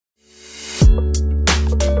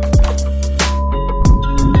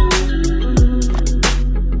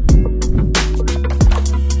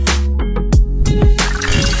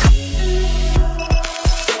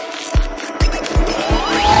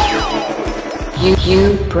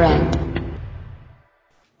You brand.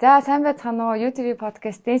 За сайн байцгаана уу? YouTube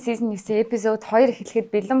podcast-ийн season 9 episode 2 эхлэхэд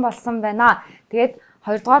бэлэн болсон байна. Тэгээд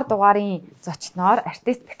 2 дугаар дугаарын зочноор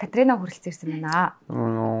артист Бekatrina хүрэлцээрсэн байна.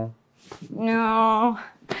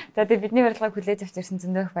 За тэгээд бидний барилгыг хүлээж авч ирсэн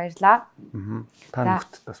зөндөө их баярлалаа. Та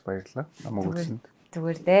бүхэнд бас баярлалаа. Намайг үлсэнд.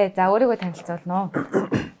 Зүгээр дээ. За өөрийгөө танилцуулна уу?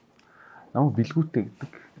 Намайг бэлгүүтэй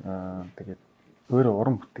гэдэг. Тэгээд өөрөө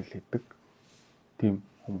уран бүтээл хийдэг тийм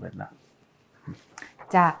хүн байна.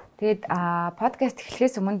 За тэгээд подкаст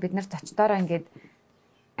эхлэхээс өмнө бид нар зочдоороо ингээд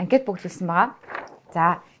анкет бүглүүлсэн байгаа.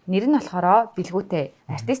 За нэр нь болохоор бэлгүүтэй.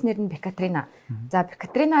 Артист нэр нь Bekatrina. За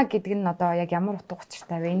Bekatrina гэдэг нь одоо яг ямар утга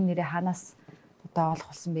учиртай вэ? Энэ нэрээ ханаас одоо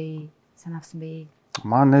олох болсон бэ? Санаавсан бэ?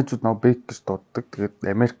 Маа найзууд нөө Бек гэж дууддаг. Тэгээд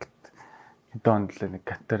Америкт хэдэн онд л нэг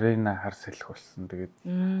Катерина хар салхи болсон. Тэгээд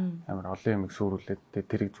амар олон юмыг сүрүүлээд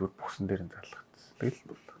тэрийг зүгээр бүхсэн дээр нь залгацсан. Тэгэл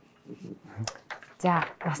бол. За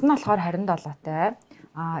бас нь болохоор 27-той.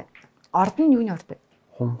 Орд нь юуны орд вэ?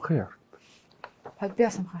 Хумхын орд. Хойд би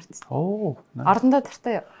бас хумхаарч. Оо. Ордондоо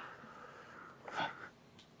дуртай юу?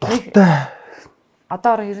 Дуртай.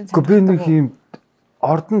 Одоо ер нь би нэг юм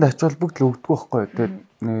ордонд ач холбогдол өгдөг байхгүй. Тэгээд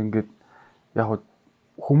нэг ингээд яг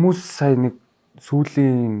хүмүүс сая нэг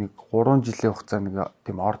сүүлийн нэг 3 жилийн хугацаанд нэг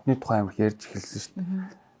тийм ордны тухай амар ярьж эхэлсэн шүү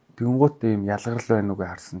дээ. Тэнгуут ийм ялгарл байна уу гэж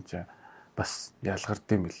харсан чинь бас ялгард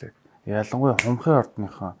юм билээ. Ялангуяа хумхын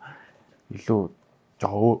ордныхаа илүү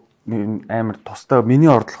жоо амар тустай миний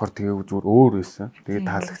орд болохоор тэгээ зүгээр өөр байсан. Тэгээ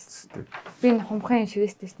таалагдсан. Би энэ хумхын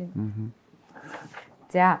шивэстэй шүү дээ.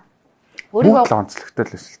 За өөрийгөө онцлогтой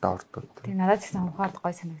л эсвэл та ордод. Тэг надад ч гэсэн хумхаар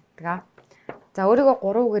гой санагддаг. За өөрийгөө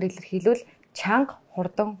 3 үгээр илэрхийлвэл чанга,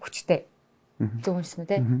 хурдан, хүчтэй. Зөв үнсэн үү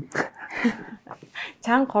те?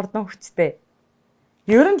 Чанга, хурдан, хүчтэй.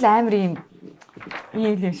 Ер нь л амар юм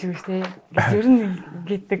шиг шүү дээ. Ер нь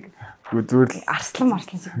гэдэг. Зүгээр л арслан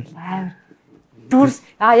шиг амар. Дүрс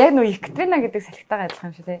яг нөө Bekatrina гэдэг салхитайгаа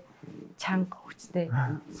адилхан юм шүү те. Чанга, хүчтэй.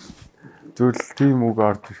 Зүгээр л тийм үг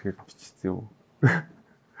орж ирэхээр бичсэн юм.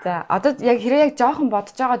 За одоо яг хэрэг яг жоохон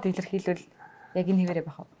бодож байгаа дэлэрхийлвэл яг энэ хэвээрээ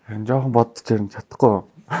байх уу? Энэ жоохон бодож ирэн чадахгүй.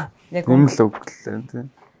 Юм л өглөө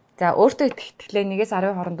тийм. За өөртөө итгэлээ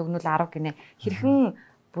 1-10 хооронд өгнөл 10 гинэ. Хэрхэн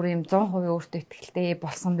бүр юм 100% өөртөө итгэлтэй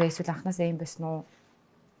болсон бэ? Эсвэл анханасаа юм байсан уу?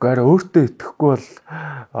 Гэхдээ өөртөө итгэхгүй бол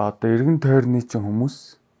одоо эргэн тойрны чинь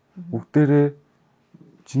хүмүүс бүгдээрээ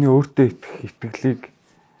чиний өөртөө итгэх итгэлийг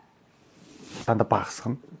дандаа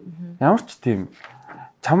багасгана. Ямар ч тийм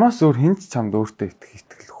чамаас өөр хэн ч чамд өөртөө итгэх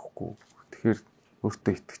итгэл өгөхгүй. Тэгэхээр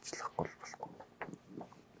өөртөө итгэжлэхгүй болохгүй.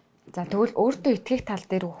 За тэгвэл өөртөө итгэх тал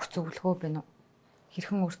дээр өгөх зөвлөгөө байна уу?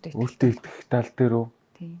 Хэрхэн өөртөө итгэх? Өөртөө итгэх тал дээр үү?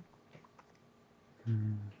 Тийм.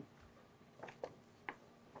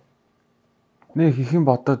 Нэг хийхэн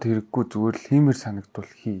бодоод хэрэггүй зүгээр л хиймэр санагдвал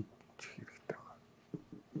хийж хэрэгтэй байна.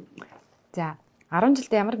 За 10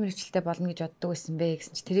 жилдээ ямар мэргэжилтэй болно гэж боддог байсан бэ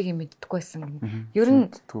гэсэн чи тэрийг мэддэггүй байсан. Ер нь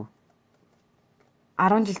 10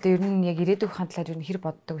 жилдээ ер нь яг ирээдүйн талаар ер нь хэр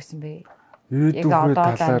боддог байсан бэ? Ирээдүйн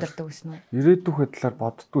талаар амьдардаг байсан уу? Ирээдүйн талаар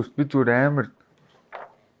боддгоос би зүгээр амар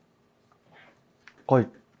гоё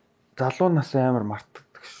залуу насаа амар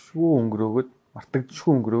мартагдчихгүй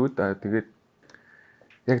өнгөрөөгд тэгээд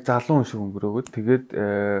яг залуу хүн шиг өнгөрөөгд тэгээд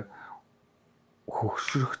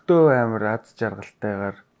хөгшрөхтөө амар аз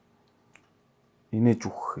жаргалтайгаар инээж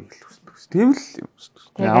өгөх илүү өсдөг. Тийм л юм өсдөг.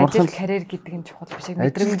 Амархан карьер гэдэг нь чухал биш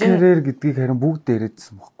мэдрэмж. Карьер гэдгийг харин бүгд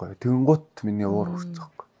яриадсан байхгүй. Тэнгуут миний уур хүрцэн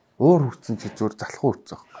байхгүй. Уур хүрцэн чи зөөр залхуу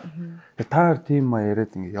хүрцэн байхгүй. Та тийм маа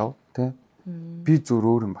яриад ингэ яв тий. Би зөөр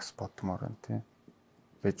өөр юм бас бодмоор байна тий.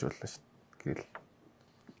 Бэж боллоо шүү гээл.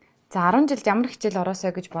 За 10 жилд ямар хичээл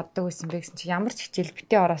ороосоо гэж боддог байсан бэ гэсэн чи ямар ч хичээл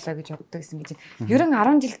битээ ороосоо гэж боддог байсан гэж. Ер нь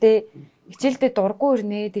 10 жилдээ хичээлдээ дурггүй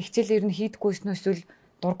ирнэ. Тэг хичээл ер нь хийдэггүй байсан эсвэл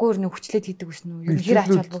дурггүй ирнэ хүчлээд хийдэг байсан уу? Ер нь хэр ач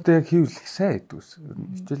холбогддог яг хийвлэх сайн хийдэг байсан. Ер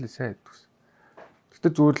нь хичээлээ сайн хийдэг байсан. Гэтэ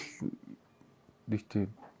зүгээр л нэг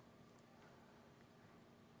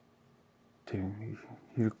тийм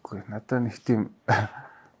хэрэггүй. Надаа нэг тийм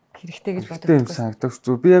хэрэгтэй гэж боддог. Тийм санагдав.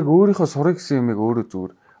 Зүгээр би яг өөрийнхөө сурах гэсэн юмыг өөрөө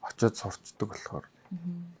зүгээр очиод сурчдаг болохоор.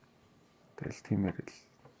 Тэгэл тиймэр л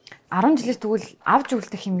 10 жилээс тэгвэл авж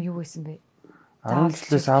үлдэх юм юу байсан бэ? 10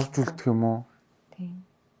 жилээс авж үлдэх юм уу? Тийм.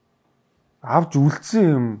 Авж үлдсэн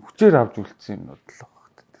юм, хүчээр авж үлдсэн юмнууд л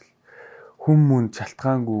байна. Хүмүүн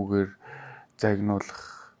шалтгаангүйгээр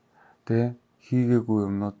загнуулах, тий, хийгээгүй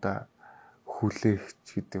юмнуудаа хүлээх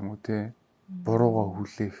ч гэдэг юм уу, тий. Бурууга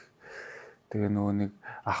хүлээх. Тэгээ нөгөө нэг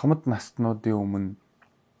ахмад настнуудын өмнө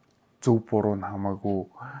зөв буруу нь хамаагүй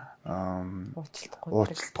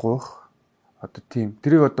уучлалтгүй байх. Одоо тийм.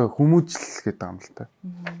 Тэрийг одоо хүмүүжлэл гэдэг юм л та.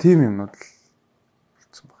 Тийм юмнууд л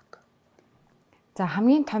болсон баг та. За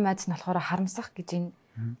хамгийн том айдас нь болохоор харамсах гэж энэ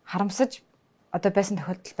харамсаж одоо байсан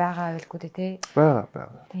тохиолдол байгаа байлгүй дээ тий. Бага.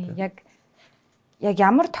 Тийм яг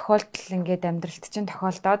ямар тохиолдол ингээд амьдралд чинь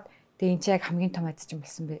тохиолдоод тэгээ энэ чинь яг хамгийн том айц чинь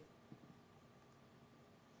болсон бэ?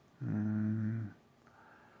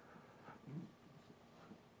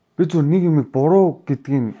 Би зөв нэг юм буруу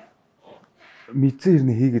гэдгийг мэдсэн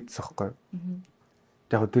хэрнээ хийгээдсэн байхгүй.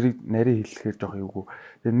 Яг тэрийг нарийн хэлэхээр жоох юугүй.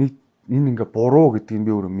 Тэгээ нэг энэ ингээ буруу гэдгийг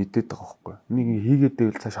би өөрөө мэдээд байгаа байхгүй. Нэг хийгээд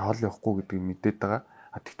байвал цаашаа хол явахгүй гэдгийг мэдээд байгаа.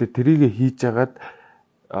 Гэхдээ тэрийг хийж ягаад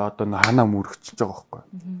одоо ханаа мөрөгчөж байгаа байхгүй.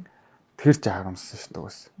 Тэр ч харамссан шүү дээ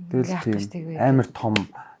бас. Тэгэл тийм амар том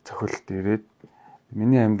цохилт ирээд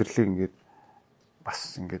миний амьдралыг ингээд бас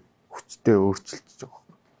ингээд хүчтэй өөрчилж байгаа.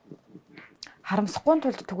 Харамсахгүй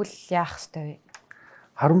тулд тэгвэл яах ёстой вэ?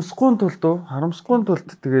 Харамсахгүй тулд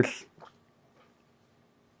тэгэл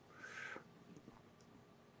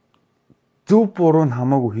зөв буруу нь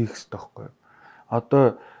хамаагүй хийх ёстой байхгүй. Одоо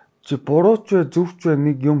чи буруу ч вэ зөв ч вэ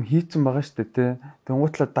нэг юм хийцэн байгаа шүү дээ тий.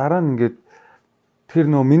 Тэнгуутлаа дараа нь ингээд тэр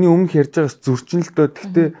нөө миний өмнөх ярьж байгаас зөрчин л дөө.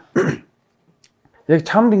 Гэхдээ яг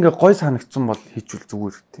чамд ингээ гой санагдсан бол хийжүүл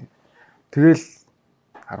зүгээр тий. Тэгэл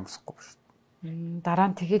харамсахгүй шүү.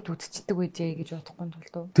 Дараа нь тэгээд үдчихдэг үежээ гэж бодохгүй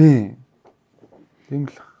тулд уу? Тийм. Тийм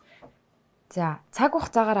л. За, цаг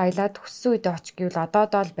хугацаагаар аялаад хүссэн үедээ очих гэвэл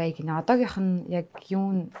одоодоо л бай гинэ. Одоогийнх нь яг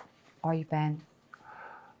юу гоё байна?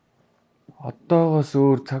 Одоогоос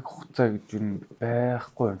өөр цаг хугацаа гэж юм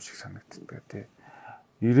байхгүй юм шиг санагддаг тий.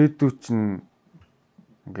 Ирээдүйд чинь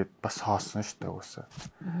ингээд бас хоосон шүү дээ уусаа.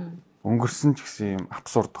 Өнгөрсөн ч гэсэн юм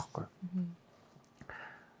абсурд байхгүй.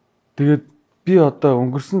 Тэгээд би одоо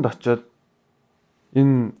өнгөрсөнд очиод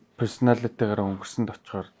энэ персоналитигаар өнгөрсөнд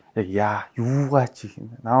очихоор яг юугаа чих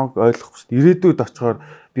юм бэ? Намайг ойлгохгүй шүү дээ. Ирээдүйд очихоор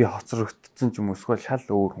би хоцрогдсон ч юм уу эсвэл шал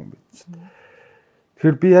өөр хүн байж шүү дээ.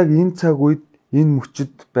 Тэгэхээр би яг энэ цаг үед энэ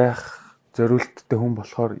мөчөд байх зориулттай хүн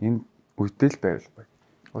болохоор энэ үедээ л байвал бай.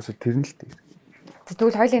 Уусаа тэр нь л дээ.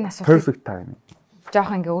 Тэгвэл хоёлын асуулт perfect time. Жоох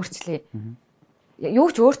ингээ өөрчлөе. Юу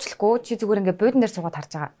ч өөрчлөхгүй чи зүгээр ингээ буудан дээр суугаад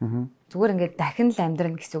харж байгаа. Зүгээр ингээ дахин л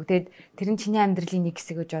амьдрна гэсэн үг. Тэгэд тэр нь чиний амьдралын нэг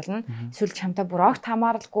хэсэг гэж болно. Эсвэл чамтай бүр огт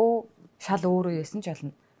хамааралгүй шал өөр үеэсэн ч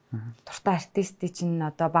болно. Дуртай артистийн чинь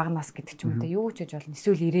одоо бага нас гэдэг ч юм уу юу ч гэж болно.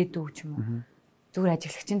 Эсвэл ирээдүй ч юм уу. Зүгээр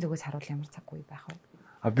ажиглагчийн зүгээс харуул ямар цаг үе байх вэ?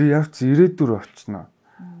 Би явц ирээдүр очно.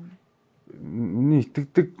 Миний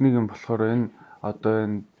итгэдэг нэг юм болохоор энэ одоо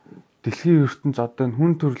энэ дэлхийн ертөнц одоо энэ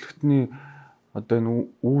хүн төрөлхтний одоо энэ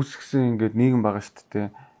үүсгэсэн ингээд нийгэм байгаа шүү дээ.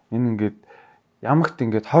 Энэ ингээд ямагт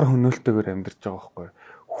ингээд хор хөнөөлтөөр амьдарч байгаа байхгүй.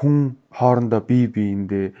 Хүн хоорондоо бие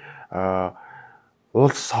биендээ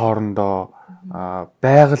улс хоорондоо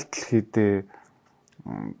байгаль дэлхийдээ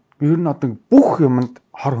ер нь одоо бүх юмд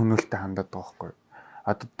хор хөнөөлтөй хандаад байгаа байхгүй.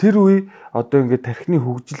 Одоо тэр үе одоо ингээд тархины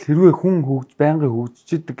хөгжил хэрвээ хүн байнгын хөгжиж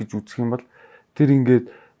идэг гэж үзэх юм бол тэр ингээд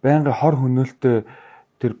байнгын хор хөнөөлтөй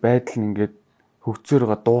тэр байдал нь ингээд хөгжөөр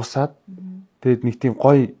байгаа дуусаад тэгээд нэг тийм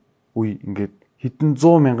гоё үе ингээд хэдэн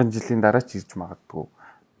 100,000 жилийн дараа ч ирж магадгүй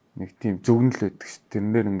нэг тийм зөвнөл байдаг ш.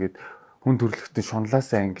 Тэрнээр ингээд хүн төрөлхтөн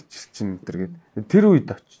шунлаасаа ангиж чинь тэргээд тэр үед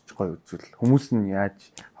очиж гоё үзвэл хүмүүс нь яаж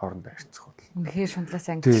хоорондоо харьцах вэ? Үнэхээр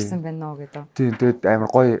шунлаасаа ангижсан байна уу гэдэг. Тийм тэгээд амар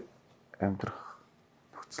гоё амьдрах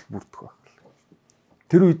нөхцөл бүрдэх байх.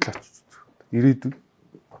 Тэр үед л очиж үзэх. Ирээдүйд.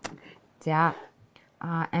 За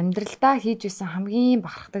амьдралдаа хийж исэн хамгийн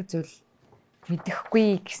бахархдаг зүйл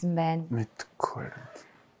мэдэхгүй гэсэн байна. Мэдэхгүй.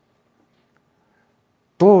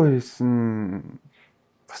 Дуу хийсэн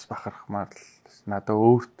бас бахархмаар л надад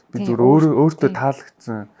өөрт би зүгээр өөртөө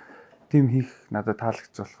таалагдсан тийм хийх надад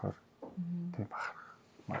таалагдсан болохоор тийм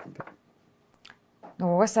бахархмаар.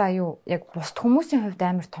 Угаасаа юу яг бусд хүмүүсийн хувьд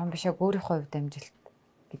амар том биш яг өөрийнхөө хувьд амжилт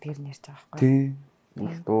гэдгээр нь ярьж байгаа байхгүй.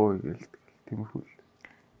 Тийм. Дуу хийгээл тиймэрхүү.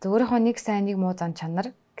 Өөрийнхөө нэг сайн нэг муу зан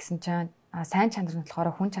чанар гэсэн чинь сайн чанар нь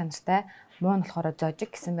болохоор хүн чанартай, муу нь болохоор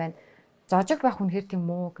зожиг гэсэн байна. Зожиг байх үнэхээр тийм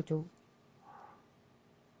муу гэж үү?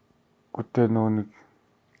 Гэхдээ нөө нэг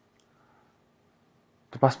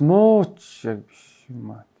бас муу ч яг биш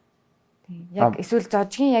юм аа. Тийм. Яг эсвэл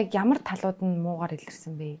зожгийн яг ямар талууд нь муугаар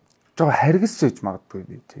илэрсэн бэ? Жохо харгас гэж магадгүй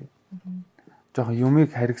би тий. Жохо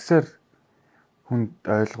юмыг харгасаар хүнд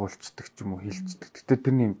ойлгуулцдаг ч юм уу хэлцдэг. Гэтэ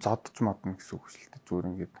тэрний юм зодж модно гэсэн үг шүү дээ. Зүгээр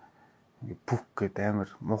ингээд бүк гэд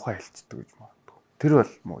амар муухай хэлцдэг гэж магадгүй. Тэр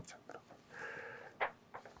бол муу чанар.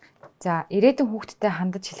 За, ирээдүйн хүүхдтэй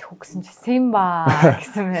хандаж хэлэх үг гэсэн чинь Симба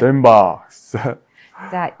гэсэн байна. Симба.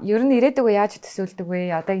 За, ер нь ирээдүгөө яаж төсөөлдөг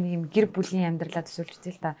вэ? Одоо нэг юм гэр бүлийн амьдралаа төсөөлж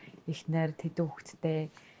үзээ л та. Эхнэр, тэдэн хүүхдтэй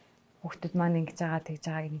хүүхдүүд маань ингэж байгаа тэгж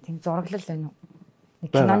байгаа гэх тийм зураглал байна уу?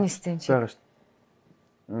 Нэг киноны сцен шиг. Байгаа шүү.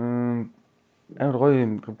 Амар гоё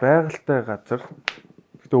юм байгальтай газар.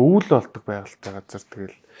 Гэтэ өвөл болдог байгальтай газар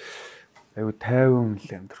тэгэл аюу тайван л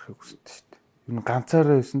амьдрахыг хүсдэг шүү дээ. энэ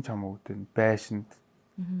ганцаараа байсан ч хамаагүй дээ. Байшинд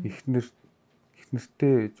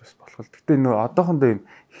эхнэртэй бас болох. Гэтэ нөө одоохондоо юм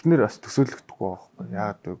эхнэр бас төсөөлөгдөхгүй байхгүй.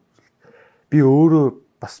 Яагаад вэ? Би өөрөө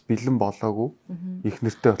бас бэлэн болоогүй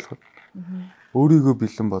эхнэртэй болоход. Өөрийгөө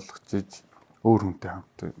бэлэн болгочихж өөр хүнтэй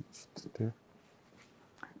хамт байна шүү дээ.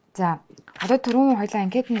 За, одоо түрүүн хоёлаа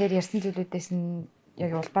анкетн дээр ярьсан зүйлүүдээс нь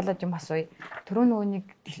яг улбалаад юм асууя. Түрүүн нөгөө нэг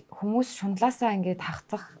хүмүүс шунлаасаа ингээд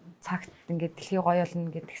хагцах цагт ингээд дэлхий гоё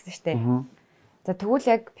болно гэд тэгсэн штэ. За тэгвэл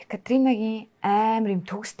яг Бекатринагийн амар юм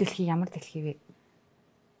төгс дэлхий ямар дэлхий вэ?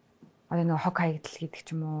 Одоо нөгөө хог хаяг дэлхий гэдэг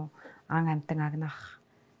ч юм уу, ан амтан агнах,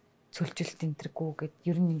 цөлжилт энтрэггүй гэд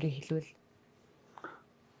ер нь ингээ хэлвэл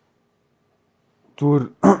зүгээр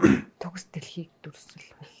төгс дэлхийг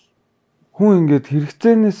дүрсэлвэл хүн ингээд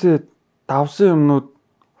хэрэгцээнээсээ давсан юмнууд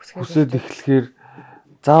хүсээд эхлэхээр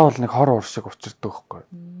заавал нэг хор ор шиг учирдаг байхгүй.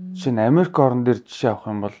 Жишээ нь Америк орн дээр жишээ авах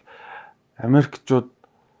юм бол Америкчууд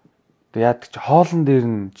яадаг чи хоолн дээр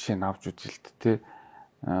нь жишээ нь авч үзэлт те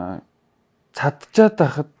цадчаад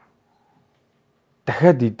байхад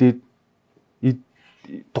дахиад идээд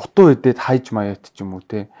дутуу идээд хайж маяат ч юм уу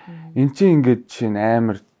те. Эн чинь ингээд жишээ нь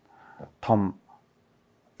амар том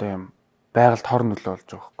одоо юм байгальд хор нөлөө болж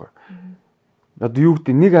байгаа байхгүй. Одоо юу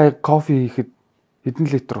гэдэг нэг аяг кофе хийхэд хэдэн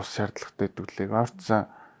литр ус шаардлагатай гэдэг лээ. Орцсон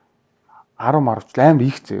 10 марвч амар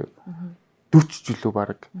их зөө. 40 жилүү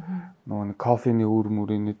баг. Нөгөө нэг кофений үр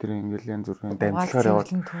мөрийн тэр ингээл янз бүрийн дамжлагаар яваад.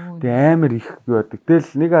 Тэгээ амар их байдаг.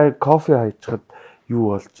 Тэгэл нэг аяг кофе хайчихад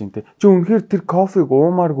юу болж юм те. Чи үнэхээр тэр кофег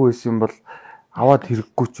уумааргүй байсан юм бол аваад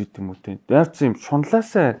хэрэггүй ч гэдэм үү те. Яарч юм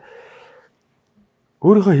шунлаасаа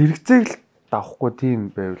өөрийнхөө хэрэгцээг л давахгүй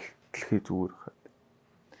тийм байвал дэлхий зүгээр хаа.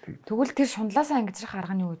 Тэгвэл тэр шунлаасаа ангижрах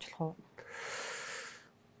арга нь юу гэж болох вэ?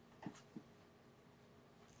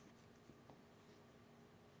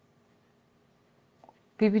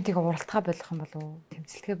 Бибидийг уралтгаа болох юм болов уу?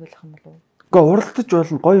 Тэмцэлтгээ болох юм болов уу? Гэхдээ уралтаж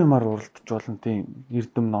болно, гоё юмар уралтаж болно тийм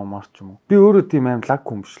эрдэм номоор ч юм уу. Би өөрөө тийм аим лаг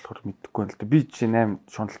хүн биш болохоор мэдэхгүй байна л да. Би жишээ нь аим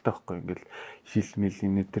шуналтай байхгүй ингээл шил мэл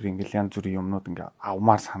инээдэр ингээл янз бүрийн юмнууд ингээ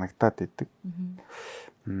авмаар санагдаад байдаг.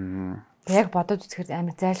 Тэг яг бодож үзэхээр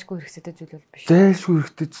амар зайлшгүй хэрэгцээтэй зүйл бол биш. Зайлшгүй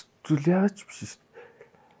хэрэгтэй зүйл яаж биш шүү дээ.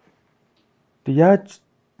 Тэг яаж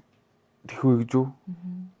тэхвэ гэж юу?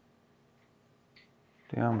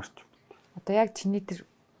 Тэг ямар ч. Одоо яг чиний тэр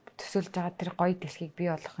төсөөлж байгаа тэр гоё дэлхийг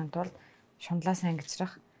бий болгохын тулд шунлаасаа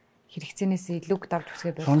ангижрах хэрэгцээнээс илүү давж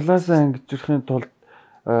үсгээ байх. Шунлаасаа ангижрахын тулд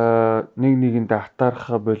нэг нэгэндээ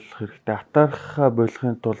атаархаа болох хэрэгтэй. Атаархаа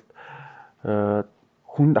болохын тулд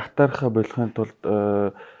хүнд атаархаа болохын тулд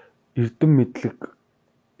эрдэм мэдлэг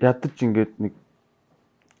ядаж ингээд нэг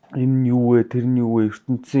энэ нь юу вэ, тэр нь юу вэ,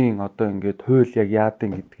 ертөнцийн одоо ингээд хууль яг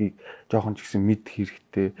яадан гэдгийг жоохон ч гэсэн мэдэх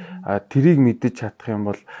хэрэгтэй. Тэрийг мэдэж чадах юм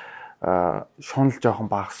бол шунал жоохон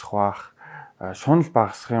багасах бах. Шунал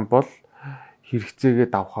багасах юм бол хэрэгцээгээ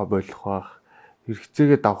давхаа болох бах.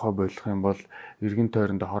 Хэрэгцээгээ давхаа болох юм бол эргэн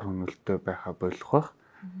тойронд хор хөнөөлтөй байхаа болох бах.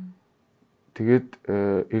 Тэгээд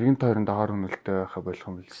эргэн тойронд хор хөнөөлтөй байхаа болох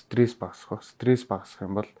юм бол стресс багасах бах. Стресс багасах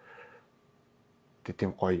юм бол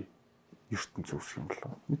тийм гоё ертөнц үүсэх юм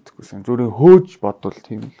болоо. Мэдчихгүйсэн. Зүрийн хөөж бодвол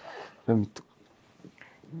тийм л мэддэг.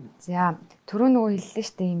 За, түрүү нөгөө хэллээ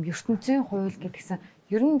шүү дээ юм ертөнцийн хууль гэдгсэн.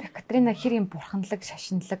 Ер нь Бекатрина хэр юм бурханлаг,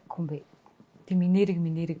 шашинлаг хүн бэ? Тийм энерги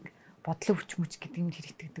бодлого хүч мүч гэдэг юм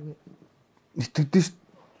хэрэгтдэг вэ? Итгэдэж шүү.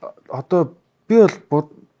 Одоо би бол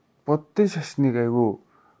боддын шашныг айгүй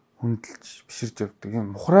хүндэлж биширж явдаг.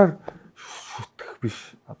 Юм мухраар шүтгэх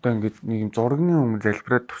биш. Одоо ингээд нэг юм зургийн өмнө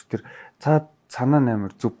залбираад төс тэр цаад санаа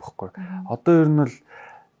амар зүг бохгүй. Одоо ер нь бол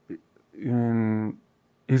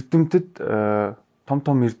эрдэмтэд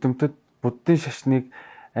том эрдэмтэд буддын шашныг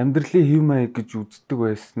амьдралын хэв маяг гэж үздэг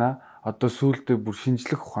байснаа одоо сүүлдээ бүр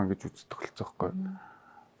шинжлэх ухаан гэж үздэг болсон байхгүй.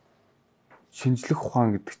 Шинжлэх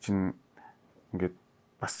ухаан гэдэг чинь ингээд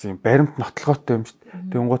бас юм баримт нотлоготой юм шүү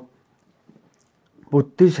дээ. Тэнгуут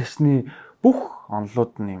буддын шашны бүх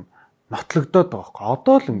онолууд нь юм нотлогдоод байгаа байхгүй.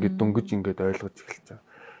 Одоо л ингээд дөнгөж ингээд ойлгож эхэлж байгаа.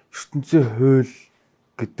 ертөнцийн хууль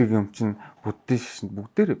гэдэг юм чинь буддын шашинд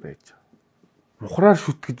бүгдээрээ байж байгаа. Мухраар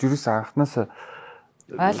шүтгэж юус анханасаа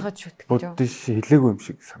ойлгож шүтгэж буддын хэлээгүй юм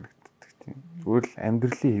шиг санагддаг тийм. Зүгээр л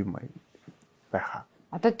амьдралын хэв маяг байхаа.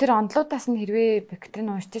 Одоо тэр онолуудаас нь хэрвээ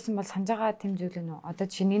Бекатрина уншижсэн бол санаж байгаа тэм зүйл нь одоо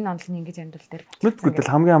шинийн онол нь ингэж амьдрал дээр мэдгүй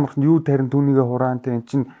л хамгийн амархан юу тарин түүнийгээ хураантай эн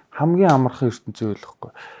чинь хамгийн амархан ертөнцийн хууль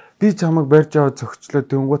байхгүй. Би чамайг барьж аваад зөгчлөө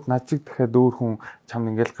тэнгуут над чиг дахиад өөр хүн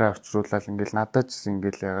чамд ингээл гай орчруулаад ингээл надад ч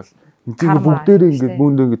ингээл ягаал энэ чинь бүгдээрээ ингээд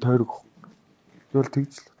бүүндээ ингээд тойрог. Тэгвэл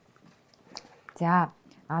тэгж л. За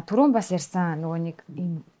түрүүн бас ярьсан нөгөө нэг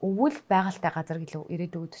ийм өвөл байгальтай газар гэлөө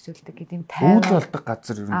ирээдүйд төсөөлдөг гэдэг юм тайван өвөл болдог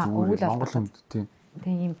газар ер нь зүгээр Монгол хүнд тийм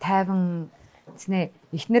ийм тайван Тэснэ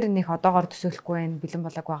эхнэр нэг одоогоор төсөөлөхгүй байх бэлэн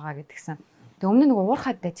болоог байгаа гэдгсэн. Тэг өмнө нэг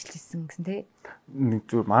уурхад ажиллаж ирсэн гэсэн тий. Нэг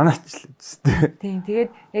зүгээр манаач л дээ. Тийм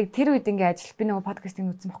тэгээд яг тэр үед ингээ ажил би нөгөө подкастыг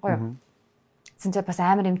үзсэн байхгүй юу? Тэгсэн чинь бас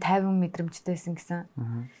амар юм 50 мэдрэмжтэйсэн гэсэн.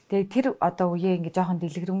 Тэгээд тэр одоо үеэ ингээ жоохон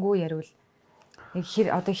дэлгэрэнгүй яривал яг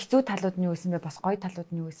хэр одоо хэцүү талууд нь юу байсан бэ? Бас гоё талууд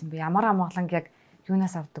нь юу байсан бэ? Ямар амгаланг яг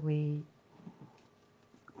юунаас авдаг вэ?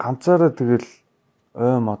 Ганцаараа тэгэл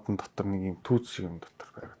ой модон дотор нэг юм түүц шиг юм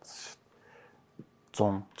дотор байгуулсан шүү.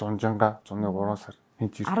 100 100 3 сар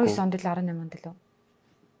хинч ирэхгүй. 19 онд л 18 онд л үү?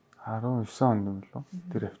 19 онд юм лөө.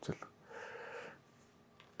 Тэр хавцал.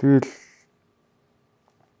 Тэгэл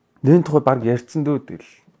нэн тухай баг ярьсан дөө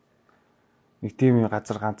тэгэл. Нэг тийм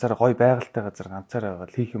газар ганцаараа гоё байгальтай газар ганцаараа байгаа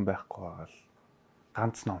л хийх юм байхгүй байгаа л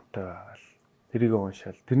ганц номтой байгаа л тэрийг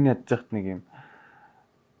уншаал. Тэрний ядж яхад нэг юм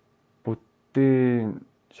бүддийн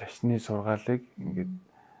шашны сургаалыг ингээд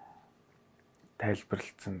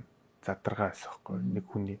тайлбарлалцсан задаргаа байсан байхгүй нэг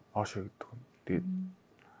хүний оошоо гэдэг хүн. Тэгээд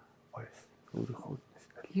гоёс өөрийнхөө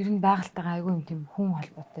ер нь байгальтайгаа айгүй юм тийм хүн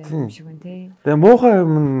холбоотой юм шиг байна тий. Тэгээ муухай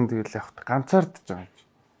юм тэгэл явах ганцаардж байгаа юм чи.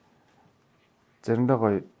 Заримдаа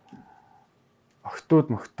гоё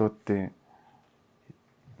мохтуудын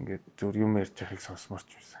ингээд зүр юм ярьж байгааг сонсморч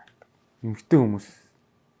юмсан. Эмгтэй хүмүүс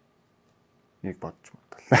яг бодож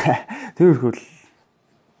бодлоо. Тэрхүү л.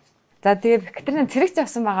 За тэгээ Бекатрина цэрэгч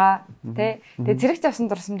авсан байгаа тий. Тэгээ цэрэгч авсан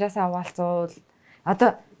дурсамжаасаа хаваалцуул.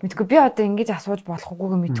 Одоо мэдгүй би одоо ингэж асууж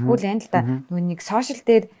болохгүйг мэдгүй л байна л да. Нөгөө нэг сошиал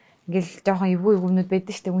дээр ингээл жоохон эвгүй эвгүнүүд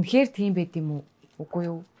байдаг штэ. Үнэхээр тийм байд юм уу? Үгүй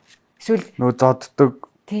юу? Эсвэл нөгөө зоддог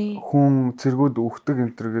хүн цэргүүд өгдөг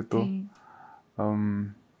энэ төр гэдэг.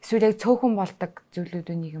 Эсвэл яг цөөхөн болдог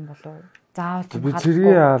зүйлүүдийн нэг юм болов. Заавал тийм би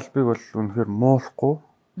цэргийн албыг бол үнэхээр муулахгүй.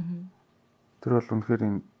 Тэр бол үнэхээр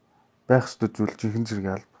энэ байх ёстой зүйл жинхэнэ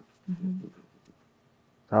цэргийн алба.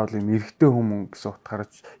 Заавал юм эрэгтэй хүмүүс гэсэн утгаараа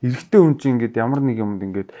эрэгтэй хүн чинь ингээд ямар нэг юмд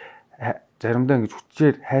ингээд заримдаа ингэж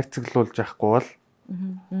хүчээр хайрцаглуулж яахгүй бол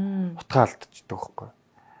утгаа алдчихдаг байхгүй.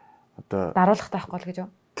 Одоо даруулах таахгүй л гэж юу?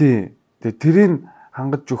 Тий. Тэгээ тэрийг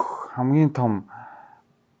хангаж өгөх хамгийн том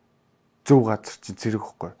зөв газар чинь цэрэг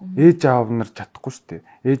байхгүй. Ээж аав нар чадахгүй шүү дээ.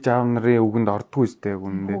 Ээж аав нарын үгэнд ордгүй шүү дээ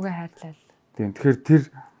үнэндээ. Үгээ хайрлал. Тийм. Тэгэхээр тэр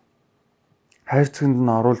хайрцагт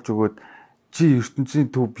нь оруулж өгөөд чи ертөнцийн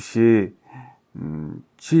төв биш ээ.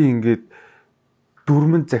 Чи ингээд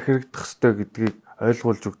дүрмэнд захирагдах ёстой гэдгийг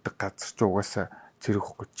ойлгуулж өгдөг газар ч угаасаа цэрэг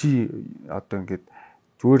хөхгүй. Чи одоо ингээд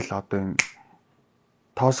зүгээр л одоо энэ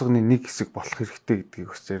тоосгоны нэг хэсэг болох хэрэгтэй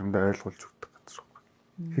гэдгийг бас заримдаа ойлгуулж өгдөг газар хөхгүй.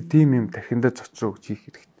 Тэгэхээр тийм юм тархиндаа цочроо өгч хийх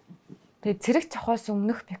хэрэгтэй. Тэгээ цэрэг цохоос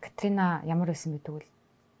өмнөх Бекатрина ямар байсан бэ тэгвэл?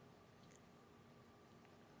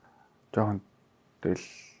 Жохон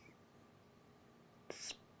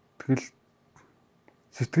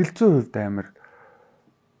сэтгэл зүйн хувьд амар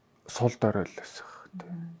сул дорой л байсан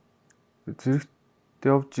хэрэг. Зэрэгт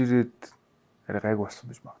явж ирээд арай гайг болсон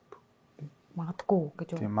байж магадгүй. Магадгүй гэж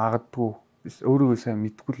үү? Тийм магадгүй. Өөрийгөө сайн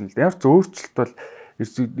мэдгүй л дээ. Ямар ч өөрчлөлт бол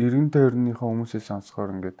эргэн тойрныхоо хүмүүсээс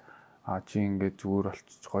сонсохоор ингээд чи ингээд зүгээр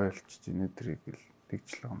болчих гоё болчих энэ тэрийг л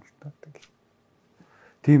тэгжлээ юм л та.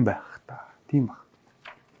 Тийм байх та. Тийм баг.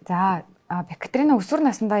 За Бекатрина өсвөр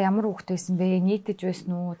насндаа ямар хүүхэд байсан бэ? Нийтэж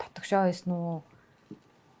байсан уу? Татгшоо байсан уу?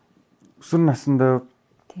 Өсвөр насндаа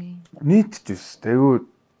нийтж байсан. Айгүй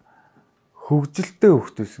хөвгөлтэй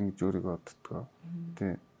хүүхэд байсан гэж өөрийгөө боддгоо.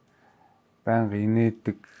 Тийм. Байнга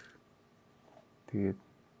инээдэг. Тэгээд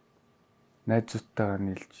найзуудтайгаа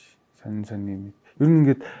нийлж сонин ер нь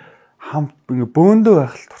ингээд хамт ингээ бөөндөө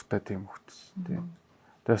байх л туртай тийм хүүхдсэн тийм.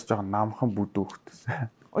 Тэгээс жоохон намхан бүдүү хүүхдсэн.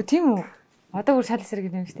 Оо тийм үү? Одоо бүр шал эсрэг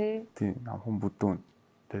юм шүү дээ. Тийм, намхан бүдүүн.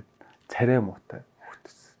 Тэгээд царай муутай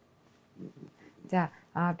хүүхдсэн. За,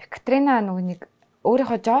 Бекатрина нөгөө нэг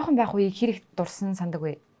өөрийнхөө жоохон байх үеийг хэр их дурсан сандаг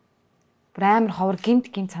вэ? Бүр амар ховор гинт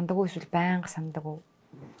сандаг уу эсвэл байнга сандаг уу?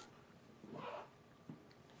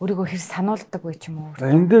 Өөрийгөө хэр сануулдаг вэ ч юм уу?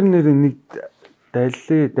 Энэ дээр нэр нэг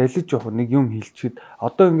далиж явах нэг юм хэлчихэд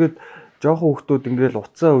одоо ингээд жоохон хүүхдүүд ингээд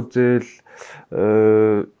уцаа үзэл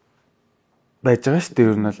байж байгаа шүү дээ.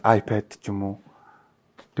 Ер нь бол iPad ч юм уу.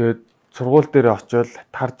 Тэгээд сургууль дээр очиод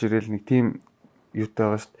тарж ирээл нэг тийм юутай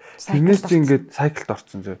байгаа шүү дээ. Тэрнээс чи ингээд сайклд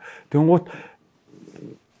орсон зөө. Тэнгуут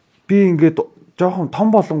би ингээд жоохон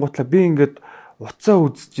том болонгуутлаа би ингээд уцаа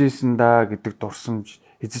үзчихсэн да гэдэг дурсамж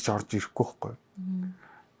эзэж орж ирэхгүй байхгүй.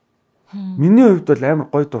 Миний хувьд бол амар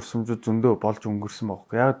гоё дурсамжууд зөндөө болж өнгөрсөн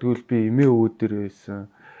байхгүй. Яг тэгвэл би эмээ өвөө дээр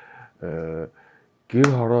байсан. Гэр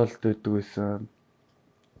хороолт байдаг байсан.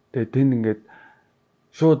 Тэгээ тэнд ингээд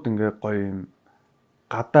шууд ингээд гоё юм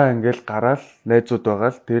гадаа ингээл гараал найзууд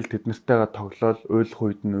байгаа л тэгэл тэд нартайгаа тоглоал уйлах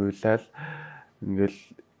үед нь уйлал ингээл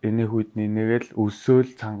энийх үед нээгээл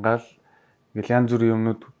өсөөл цангаал Ингээл янз бүрийн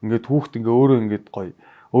юмнууд ингээд хүүхд ингээ өөрөө ингээд гоё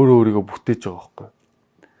өөрөө өөрийгөө бүтээж байгаа байхгүй.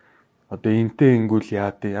 Одоо энтэй ингүүл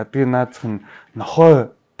ядгийг наазах нь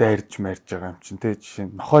нохой дайрж марж байгаа юм чинь те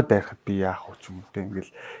жишээ нь нохой дайрахад би яах вэ ч юм уу те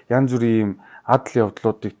ингээл янз бүрийн юм адал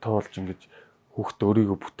явдлуудыг тоолж ингээд хүүхд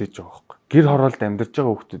өөрийгөө бүтээж байгаа байхгүй. Гэр хороолд амьдарч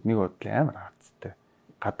байгаа хүүхдүүд нэг бодлоо амар хаацтай.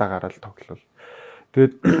 Гадаа гараад тоглол.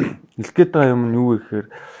 Тэгээд хэлэх гээд байгаа юм нь юу вэ гэхээр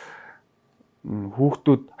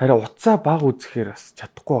хүүхдүүд хараа утсаа баг үзэхээр бас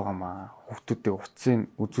чадахгүй байгаамаа. Хүүхдүүдийг утсыг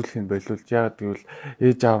үзүүлэхийг болиулж яагаад гэвэл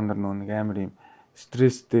ээж аав нар нэг амар юм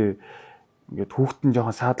стресстэй ингээд хүүхэд нь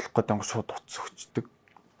жоохон саадлах гэдэг нь шууд утас өчтдөг.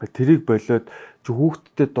 Тэрийг болоод чи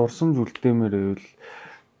хүүхдтэд дурсамж үлдээмээр байвал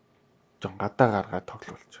жон гадаа гаргаад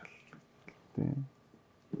тоглуулчихвал. Тийм.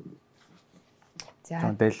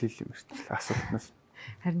 За дэлхий юм шүү. Асуултнаас.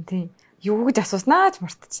 Харин тийм. Юу гэж асууснаа ч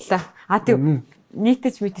мартчихлаа. Тийм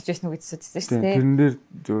нийтэж мэдэж байсан уу гэж асуусан шүү дээ. Тэрэн дээр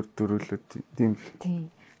зөөр дөрүүлээд тийм.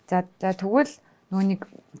 Тийм. За тэгвэл нөгөө нэг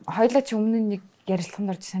хоёлаа чи өмнө нэг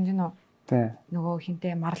ярилцлаганд орж санаж байна уу? Тийм. Нөгөө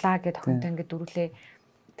хинтээ марлаа гэдэг охинтой ингээд дөрүүлээ.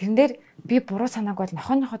 Тэрэн дээр би буруу санааг бол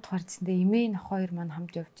нохоо тухаарчсэндээ эмээ нохоо хоёр маань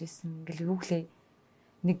хамт явж исэн ингээл юу гэлээ.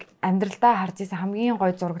 Нэг амьдралдаа харж исэн хамгийн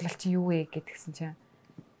гоё зураглал чи юу вэ гэдгсэн чинь.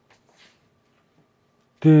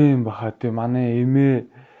 Тийм баха тийм манай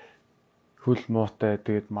эмээ хөл муутай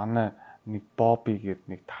тэгээд манай нэг Бобби гэдэг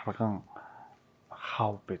нэг тарган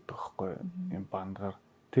хав байдаг байхгүй юм бандгаар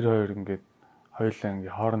тэр хоёр ингээд хоёулаа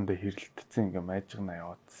ингээ хоорондоо хэрэлдсэн ингээ майжгнаа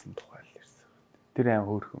яваадсан тухай л ярьсан. Тэр аим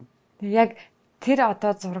хөөрхөн. Тэг яг тэр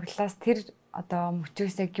одоо зураглалаас тэр одоо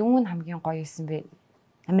мөчөөс яг юу нь хамгийн гоё юусэн бэ?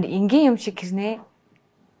 Амар энгийн юм шиг гэрнэ.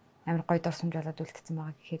 Амар гоё дурсамж болоод үлдсэн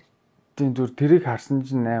байгаа гэхээр. Тийм зүр тэрийг харсан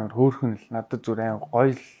чинь амар хөөрхөн л надад зүр амар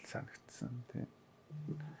гоё л санагдсан тийм.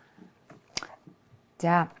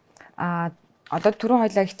 За одоо түрүүн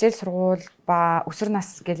хоёлаа хичээл сургууль ба өсвөр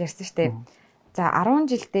нас гэж ярьсан шүү дээ. За 10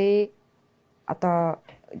 жилдээ одоо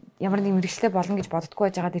ямар нэг мэрэгчлээ болно гэж боддгоо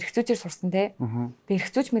байж байгаад эрхцүүчээр сурсан те. Би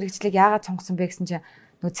эрхцүүч мэрэгчлийг яагаад сонгосон бэ гэсэн чинь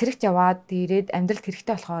нөгөө цэрэгт яваад ирээд амьдралд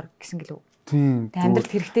хэрэгтэй болохоор гэсэн гэлөө. Тийм.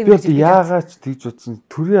 Амьдралд хэрэгтэй мэрэгчл яагаад ч тэгж утсан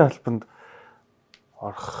төрийн албанд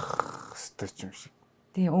орох хэрэгтэй юм шиг.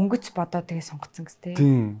 Тийм өнгөц бодоод тэгээ сонгоцсон гэс те.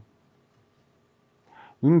 Тийм.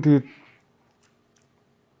 Юу тэгээд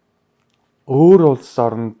өөр улс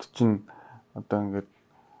оронд чинь одоо ингээд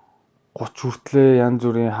 30 хүртлээ янз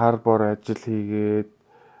бүрийн хар бор ажил хийгээд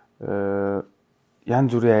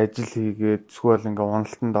янз бүрийн ажил хийгээд эсвэл ингээ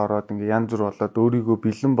уналтанд ороод ингээ янз бүр болоод өөрийгөө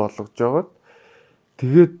бэлэн болгож жагаад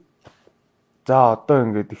тэгээд за одоо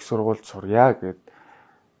ингээд их сургуульд сурья гэд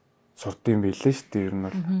сурдсан байлээ шүү дээ. Ер нь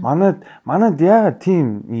бол манад яагаад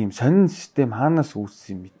тийм ийм сонин систем хаанаас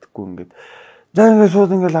үүссэн юм мэдэхгүй ингээд за ингээд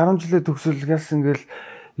шууд ингээд 10 жилээ төгсөл яс ингээд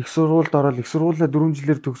их сургуульд ороод их сургуулаа 4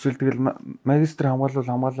 жилээр төгсөөл тэгэл магистр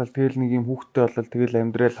хамгаалал тэгэл нэг юм хүүхдтэй болол тэгэл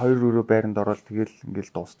амьдрал 2 өрөө байранд ороод тэгэл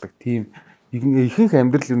ингээл дуустдаг тийм ихэнх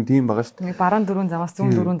амьдрал юм тийм байгаа шүү дээ. Бараан 4 замаас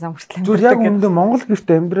зүүн 4 зам хүртэл амьдрал. Яг өмнө Монгол гэрт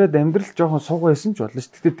амьдраад амьдрал жоохон суг байсан ч болно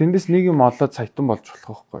шүү. Гэхдээ тэндээс нэг юм олоод саятан болж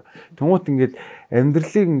болох байхгүй. Тэнгуут ингээд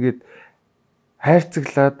амьдралыг ингээд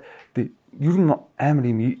хайрцаглаад ер нь амар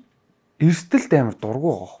юм эрсдэлт амар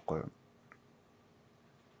дургу байгаа байхгүй юу?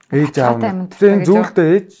 Ээж аав нар тийм зүйлдээ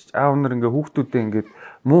ээж аав нар ингээ хүүхдүүдээ ингээ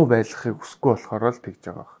муу байлгахыг хүсэхгүй болохоор л тэгж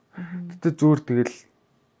байгаа. Тэгтээ зүгээр тэгэл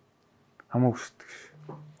хамаагүй шүү дээ.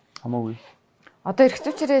 Хамаагүй. Одоо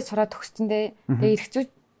эрхцүүчээрээ сураад төгсчөндөө тэгээ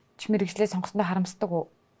эрхцүүч мэрэгчлээ сонгосондоо харамсдаг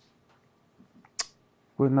уу?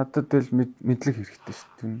 Гэхдээ надад тэгэл мэдлэг хэрэгтэй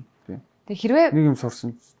шүү дээ. Тэгээ хэрвээ нэг юм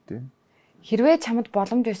сурсан ч тийм. Хэрвээ чамд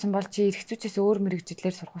боломж байсан бол чи эрхцүүчээс өөр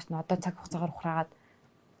мэрэгчлэлээр сурах гэсэн одоо цаг хугацаагаар ухраагаад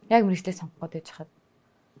яг мэрэгчлээ сонгох гээд байж хаад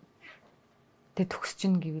тэг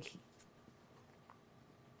төгсчин гэвэл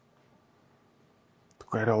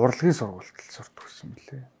тэгээрээ урлагийн сургуульд л сурдаг гэсэн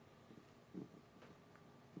мөлий.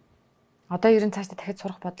 Одоо ер нь цаашдаа дахиад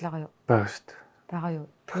сурах бодол байгаа юу? Бага шүү дээ. Бага юу?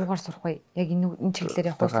 Юугаар сурах вэ? Яг энэ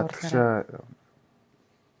чиглэлээр явах сурлагаараа.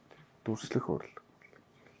 Дүрслэх урлаг.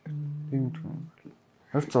 Тийм юм.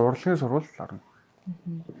 Хөрц урлагийн сургууль орно.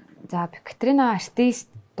 За Бekatrina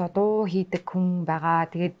артист дуу хийдэг хүн байгаа.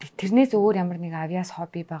 Тэгээд тэрнээс өөр ямар нэг авиас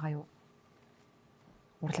хобби байгаа юу?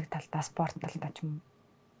 Урлаг талдаа, спорт талдаа ч юм уу.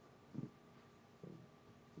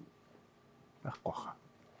 Байхгүй хаа.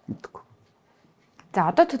 Мэдгүй. За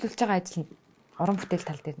одоо төлөвлөж байгаа ажил нь уран бүтээл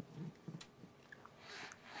тал дээр.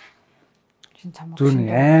 Чин цамаг. Зөв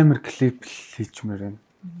нэг амар клип хийчмээр байна.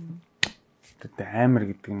 Тэгээд амар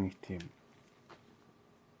гэдэг нь нэг тийм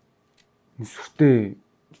сүртэй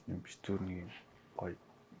юм биш зөв нэг гоё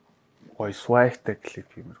swagтай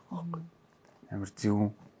клип юмэр байхгүй. Амар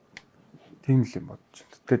зөв тийм л юм бодож.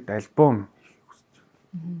 Тэгээд альбом хийх хүсэж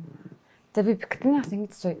байна. За би Bekatrina-аас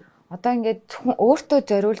ингэж сууя. Одоо ингээд зөвхөн өөртөө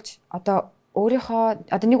зориулж одоо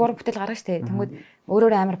өөрийнхөө одоо нэг уран бүтээл гаргаж штэ. Тэнгүүд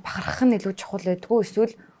өөрөөр амар бахархах нь илүү чухал байдгүй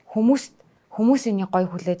эсвэл хүмүүсийн гоё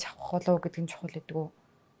хүлээж авах болов гэдэг нь чухал байдгүй.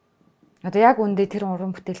 Одоо яг үндэ тэр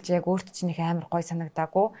уран бүтээлч яг өөрт чинь их амар гоё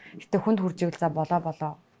санагдаагүй. Гэтэ хүнд хүрж ивэл за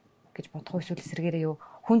болоо гэж бодох уу эсвэл эсрэгээрээ юу?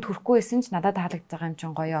 Хүнд хүрэхгүй байсан ч надад таалагдж байгаа юм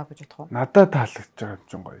чинь гоёо гэж бодох уу? Надад таалагдж байгаа юм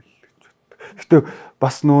чинь гоё л гэж боддог. Гэтэ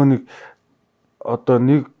бас нөгөө нэг одоо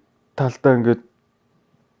нэг талдаа ингээд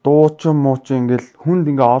дуучин муучин ингээл хүнд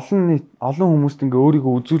ингээ олон хүмүүст ингээ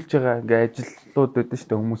өөрийгөө үзүүлж байгаа ингээ ажлууд байдаг шүү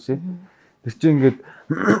дээ хүмүүсээ. Тэр чинь ингээд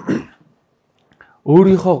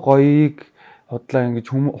өөрийнхөө гоёыг худлаа ингэж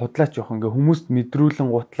худлаач явах ингээ хүмүүст мэдрүүлэн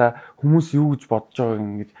гутлаа хүмүүс юу гэж бодож байгааг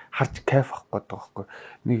ингэж харж кайф авах гэдэг байхгүй.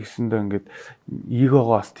 Нэг хэсэндээ ингээд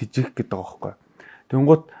эгоогоо бас тижих гэдэг байхгүй.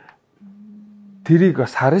 Тэнгууд тэрийг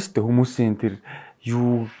бас харна шүү дээ хүмүүсийн тэр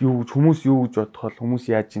юу хүмүүс юу гэж бодох бол хүмүүс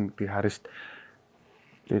яаж ийн гэдгийг харна шүү дээ.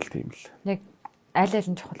 Тэгэл тийм л. Яг аль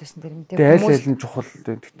нь чухал байсан тэр юм тийм хүмүүс. Аль нь чухал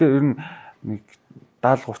тийм. Гэтэ ер нь нэг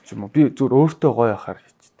 70-30 юм уу. Би зүгээр өөртөө гоё ахаар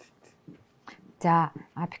хийчихдээ. За,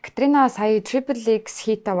 Бekatrina сая Triple X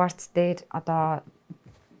Hit Awards дээр одоо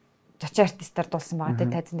зочин артистаар дуулсан байгаа тийм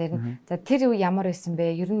тайзан дээр нь. За тэр юу ямар байсан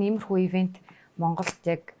бэ? Ер нь иймэрхүү ивент Монголд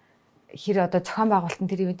яг хэр одоо зохион байгуулалт нь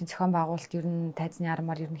тэр ивентийн зохион байгуулалт ер нь тайзны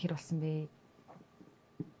армаар ер нь хэр болсон бэ?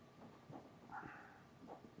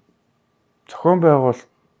 Зохион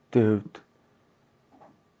байгуулалтын хувьд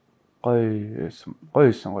гоё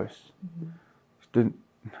байсан. Гэтэ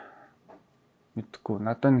мэдгүй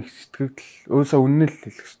надад нэг сэтгэгдэл өөсөө үннэл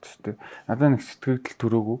хэлэх шүү дээ. Надад нэг сэтгэгдэл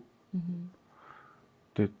төрөөгүй.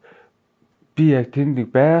 Тэгээд би яг тэнд нэг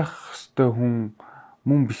байх хэвээр хүн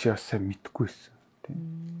мөн биш ясаа мэдгүй байсан.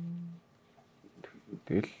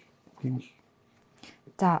 Тэгэл тийм л.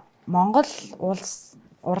 За Монгол улс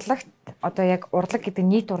урлагт одоо яг урлаг гэдэг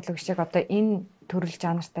нийт урлаг шиг одоо энэ төрөл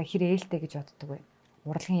жанртай хэр ээлтэй гэж боддог вэ?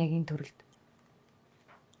 Урлагийн яг энэ төрөлд.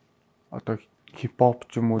 Одоо хипхоп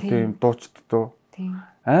ч юм уу тийм дуучид дөө. Тийм.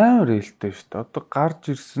 Амар ээлтэй шүү дээ. Одоо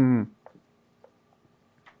гарч ирсэн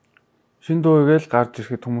шин дуугээл гарч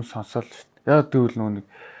ирэхэд хүмүүс сонсоол шүү дээ. Яг тэгвэл нэг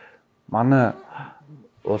манай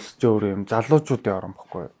улс ч өөр юм залуучуудын орон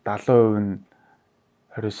бохгүй. 70% нь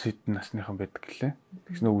 20 хэдэн насныхан байдаг гэлээ.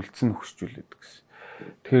 Тэгснэ үлдсэн хөшчүүлээд гэсэн.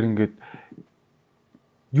 Тэгэхээр ингээд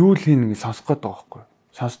юу л хийнэ гэж сонсох гээд байгаа байхгүй.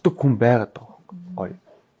 Сонсдог хүн байгаад байгаа байхгүй. Гоё.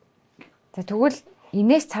 За тэгвэл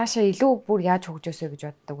энэс цаашаа илүү бүр яаж хөгжөөсэй гэж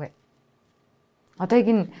боддог вэ? Одоо яг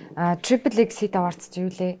энэ Triple X Hit Awards ч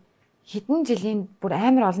юу лээ? Хэдэн жилийн бүр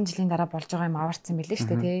амар олон жилийн дараа болж байгаа юм аварцсан мэлээ шүү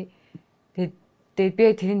дээ тий. Тэгээд би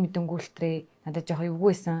тэрийг мэдэнгүүлтрээ надад жоох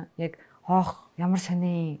эвгүй байсан. Яг хоох ямар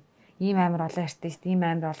сони ийм амар олон артист, ийм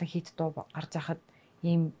амар олон хит дуу гарч байхад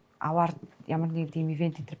ийм аваар ямар нэг тийм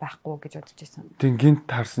ивент энэ байхгүй гэж бодож байсан. Тэг гинт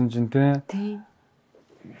харсан чинь тий.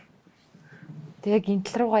 Тэг яг энэ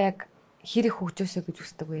тал руугаа яг хэр их хөгжөөсэй гэж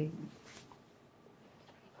хүсдэг вэ?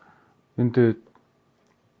 Энд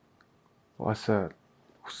угаасаа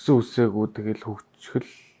хүссэн үсээгүй тэгэл хөгжих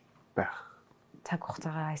л байх. Цаг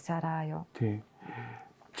хугацаагаа айсаараа юу? Тий.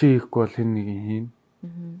 Чи хийхгүй бол хэн нэг хийн.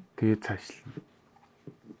 Тэгээ цаашлаа.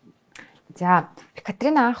 За,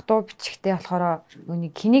 Bekatrina анх дуу бичихтэй болохоор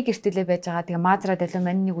нүг хэнийг гэртэлээ байж байгаа. Тэгээ маазраа далуу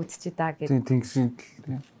мань нэг үзчихээ даа гэж. Тийм.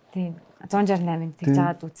 Тийм. 168-нд тэгж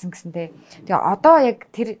жагаад үзсэн гэсэнтэй. Тэгээ одоо яг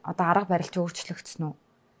тэр одоо арга барил чи өөрчлөгдсөн үү?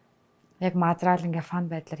 Яг маазраал ингээ фан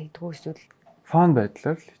байдлаар хийдгүү эсвэл фан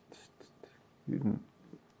байдлаар л хийдэг шүү дээ.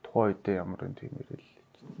 Тухайн үедээ ямар юм тийм ярил.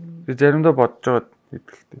 Би заримдаа бодож байгаа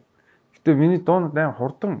хэдгэлтэй. Гэтэ миний дуунууд аим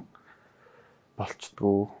хурдан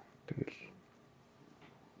болчдгоо. Тэгэл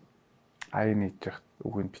айн ижих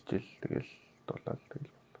үгэнд бичээл тэгэл дуулаад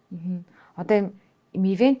тэгэл болоо. Одоо юм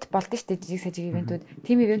ивент болдог шүү дээ, жижиг сажиг ивентүүд.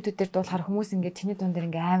 Тим ивентүүд дээр дуулахаар хүмүүс ингээд чиний дуун дээр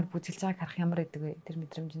ингээ амар бүзгэлж байгааг харах ямар байдаг вэ? Тэр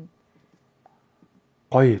мэдрэмж нь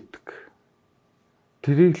гоё идэг.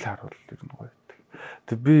 Тэрийг л харуул ер нь гоё идэг.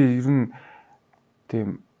 Тэг би ер нь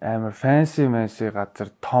тийм амар фэнси газар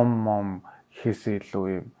том гэхээсээ илүү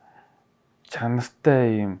юм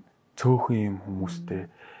чанартай юм цөөхөн юм хүмүүстэй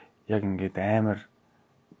яг ингээд амар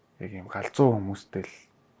яг юм галзуу хүмүүстэй л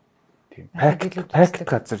тийм пакт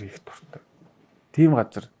газар хийх дуртай. Тийм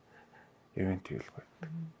газар ивент хийх байдаг.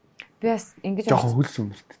 Би бас ингэж жоохон хөлс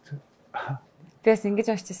өмөртсөн. Би бас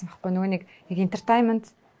ингэж уншижсэн байхгүй нөгөө нэг яг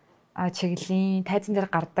entertainment чиглэлийн тайзан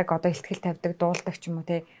дээр гардаг одоо ихтгэл тавьдаг дуулдаг ч юм уу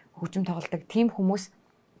те хөгжим тоглодог тийм хүмүүс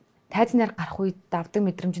тайзан дээр гарах үед давдаг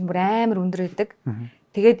мэдрэмж нь бүр амар өндөр байдаг.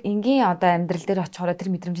 Тэгээд энгийн одоо амьдрал дээр очихоор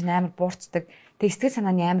тэр мэдрэмж нь амар буурцдаг. Тэгээд сэтгэл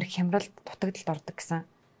санааны амар хямралд дутагдалд ордог гэсэн.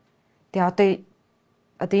 Тэгээ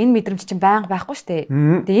одоо энэ мэдрэмж чинь байнга байхгүй шүү дээ.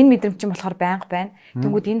 Тэгээ энэ мэдрэмж чинь болохоор байнга байна.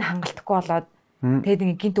 Тэнгүүд энэ хангалтгүй болоод тэгээд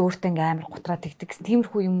ингээ гинт өөртөө ингээ амар гутраа тэгдэг гэсэн.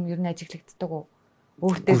 Тиймэрхүү юм ер нь ажиглагддаг уу?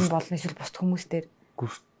 Өөртөө нь болно эсвэл бусд хүмүүс дээр.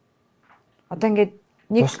 Гүш. Одоо ингээд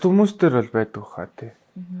нэг бусд хүмүүс дээр бол байдаг хаа тий.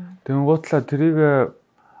 Тэнгуутлаа тэрийг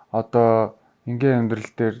одоо ингийн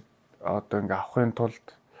амьдрал дээр одоо ингээ авахын тулд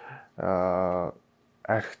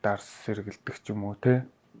арх дарс сэргэлдэг ч юм уу тий.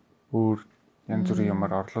 Өөр янз бүрийн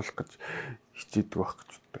юмар орлуулах гэж хичээдэг байх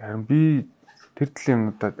гэж байна. Харин би тэр төрлийн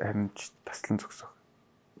юмнуудад харин таслан зогсох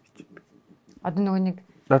хичээдэг. Одоо нөгөө нэг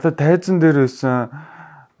надад тайзан дээр байсан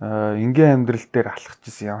ингийн амьдрал дээр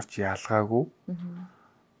алхажсэн ямар ч ялгаагүй.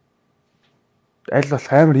 Аль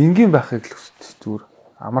болох амар энгийн байхыг л хүсдэг зүгээр.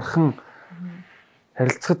 Амархан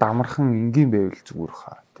харилцахад амархан энгийн байвал зүгээр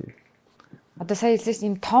хаа тий. Одоо сая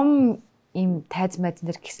хэлсэн юм том ийм тайз майзан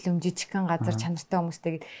дээр кислэм жижигхэн газар чанартай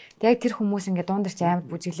хүмүүстэй гээд яг тэр хүмүүс ингээд дундэр чи амар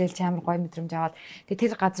бүжиглээл чи амар гоё мэдрэмж аваад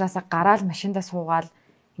тэгээ тэр газараасаа гараал машиндаа суугаал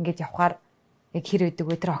ингээд явхаар яг хэр өгдөг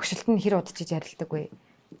вэ? Тэр огшилт нь хэр удажиж ярилдаг вэ?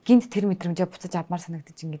 Гинт тэр мэдрэмжээ буцаж авмаар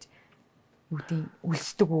санагдаж ингэж юу гэдэг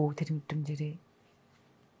үлсдэг үү тэр мэдрэмжээрээ?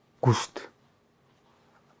 Гүшт.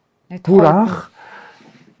 Түр анх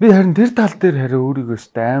би харин тэр тал дээр харин өөрийгөө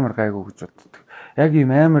өстэй амар гайгүй гэж боддог. Яг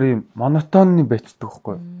ийм амар ийм монотонны байцдаг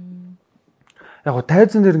байхгүй. Яг го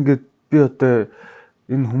тайзан дээр ингээд би одоо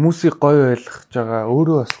энэ хүмүүсийг гоё ойлгож байгаа,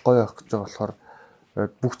 өөрөө бас гоё авах гэж байгаа болохоор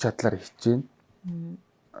бүх чадлаар хичээнэ.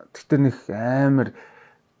 Тэгтээ нэг амар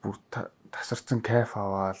бүр тасарсан кайф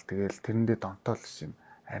аваал тэгэл тэрэндээ донтоолс юм.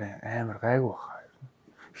 Арай амар гайгүй баха.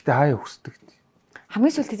 Гэтэ хаяа хүсдэг.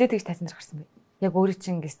 Хамгийн сүүлд хизээд гэж тайзан дээр гарсан бай. Яг өөрөө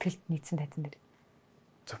чинь ингээд сэтгэлд нийцсэн тайзан дээр.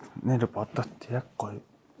 Нэр бодот яг гоё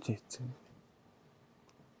жийцэн.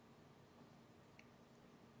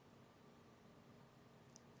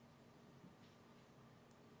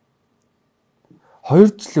 Хоёр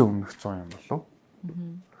жилийн өмнөх 100 юм болов.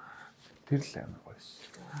 Тэр л амар гоёсэн.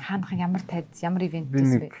 Хаанах ямар тайз, ямар ивент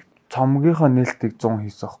гэсэн бэ? Цомгийнхоо нээлтийг 100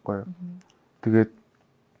 хийсэн байхгүй юу? Тэгээд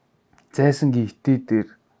зайсангийн итэ дээр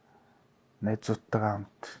найзуудтайгаа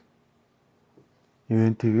хамт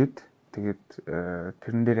ивент тэгээд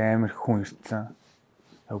тэрэн дээр амар их хүн ирсэн.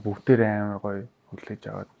 Бүгдээр амар гоё хүлээж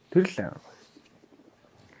аваад тэр л амар гоё.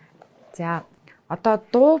 За одоо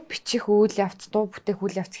дуу бичих үйл явц, дуу бүтээх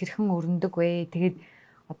үйл явц хэрхэн өрнөдөг вэ? Тэгээд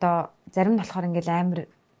одоо зарим нь болохоор ингээл амар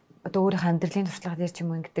одоо өөрийнхөө амьдралын туршлагаар ярьж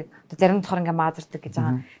юм ингэдэг. Одоо зарим нь болохоор ингээ маазардаг гэж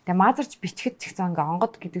байгаа. Тэгээ маазарч бичгэд ч гэсэн ингээ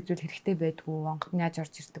онгод гэдэг зүйл хэрэгтэй байдгүй. Онгод нь яаж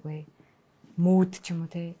орж ирдэг вэ? Мууд ч юм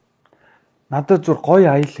уу те. Надад зур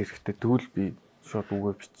гоё аял хэрэгтэй. Тэгвэл би шууд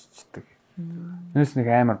үгээ биччихдэг. Нэс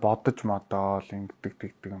нэг амар бодож модоол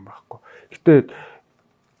ингэдэг тэгдэг юм байхгүй. Гэтэ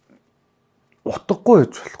утгагүй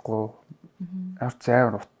гэж болохгүй. Ямар ч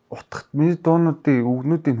амар утгах. Миний дуунуудын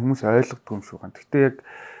үгнүүдийн хүмүүс ойлгодог юм шиг байна. Гэтэ яг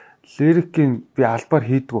лирикийн би албаар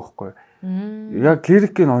хийдэг байхгүй. Яг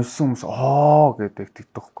лирикийг уншсан хүмүүс гэдэг тэгдэг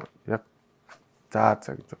байхгүй. Яг за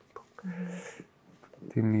гэж боддог.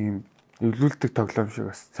 Тийм юм эвлүүлдэг тоглоом шиг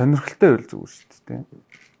бас сонирхолтой байл зүгээр шүү дээ.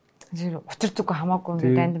 Тэр учир зүггүй хамаагүй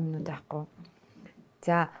юм рандом юмуд байхгүй.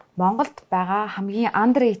 За Монголд байгаа хамгийн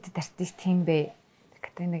underrated артист хэм бэ?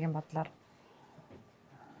 Бекатринагийн бодлоор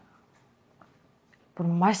бүр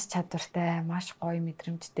маш чадвартай, маш гоё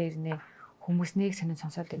мэдрэмжтэй ирнэ. Хүмүүс нэг сонин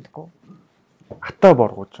сонсоод байдаггүй. Ата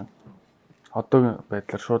боргууж. Одоогийн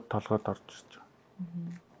байдлаар шууд толгойд орж ирж байгаа.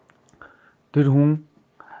 Тэр хүн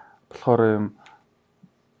болохоор юм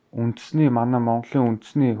үндэсний манай Монголын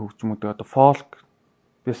үндэсний хөгжмүүдийг одоо фолк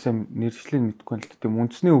бисэм нэршлиг мэдгүй л тийм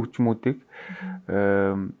үндэсний хөгжмүүдийг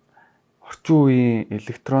орчин үеийн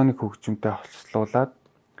электроник хөгжмөнтэй хослуулад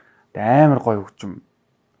амар гоё хөгжим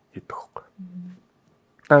хийдэг хөөх.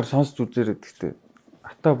 Daar сонсч үзээрэй гэхдээ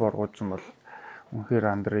ата боргууж юм бол үнэхээр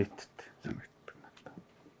underrated санагддаг надад.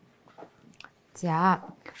 За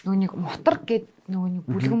нөгөө нэг мотор гэд нөгөө нэг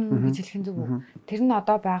бүлгэн гэж хэлэх нь зүг үү? Тэр нь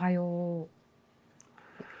одоо байгаа юу?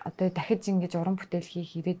 Одоо дахиж ингэж уран бүтээл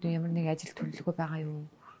хийх ирээдүйн ямар нэг ажил төлөвлөгөө байгаа юу?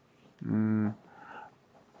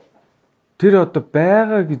 Тэр одоо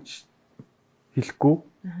байгаа гэж хэлэхгүй.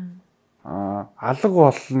 Алга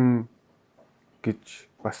болно гэж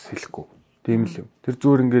бас хэлэхгүй. Тийм л юм. Тэр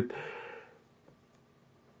зүгээр ингээд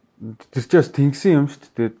тэр ч бас тэнгсэн юм шүү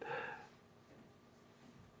дээ.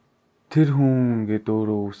 Тэр хүн ингээд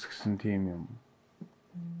өөрөө үүсгэсэн тийм юм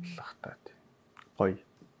л хатаа.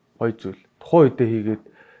 Гоё зүйл. Тухайн үедээ хийгээд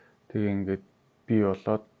тэгээ ингээд бий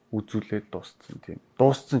болоод үзүүлээд дууссан тийм.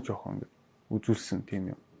 Дууссан ч жоохон ингээд үзүүлсэн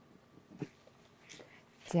тийм юм.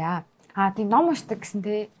 За. Тийм ном уншдаг гэсэн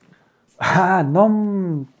тий.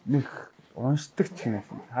 Ном нэг уншдаг ч юм.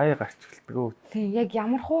 Хаяа гарч эхэлдэг өө. Тийм яг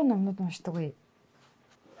ямар хуу номнууд уншдаг вэ?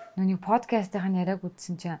 Нүг подкастын яриаг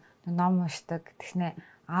үзсэн чинь ном уншдаг. Тэгснэ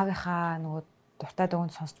аавынхаа нөгөө дуртай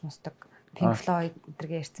дуунд сонсч мусдаг. Pink Floyd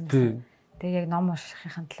гэдэргээ ярьсан байсан. Тэгээ яг ном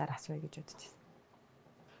уншихын талаар асууя гэж бодож байна.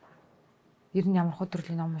 Ер нь ямар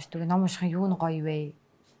төрлийн ном уншдаг вэ? Ном уншихын юу нь гоё вэ?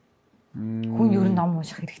 Хүн ер нь ном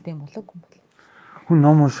унших хэрэгтэй юм болов уу? Хүн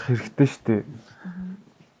ном унших хэрэгтэй шүү дээ.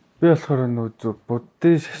 Би болохоор нөө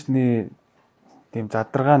буддийн шашны тийм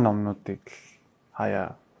задаргаа номнуудыг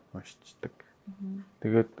хаяа уншдаг.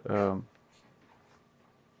 Тэгээд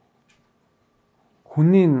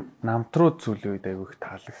хүний намтруу зүйлүүд үед айгүй их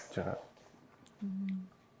таалагдж байгаа.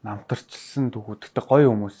 Намтарчилсан түүхүүдтэй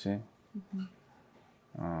гоё хүмүүс юм.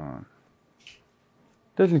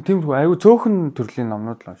 Тэгэл нэг тиймэрхүү айгүй цөөхөн төрлийн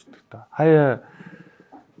номнууд л уншдаг та. Хаяа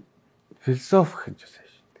философи гэж байна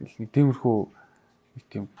шүү. Тэгэл нэг тиймэрхүү нэг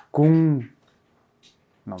тийм гүн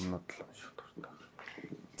номнууд л уншдаг дуртай.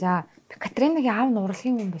 За, Бекатринагийн аав нь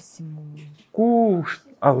урлагийн хүн байсан юм уу? Гүү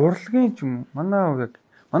урлагийн ч юм.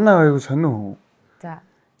 Манай айгүй сонин хүн. За.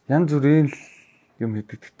 Янз бүрийн юм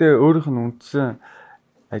хийдэг. Гэтэ өөрийнх нь үндсэн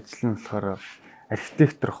ажил нь болохоор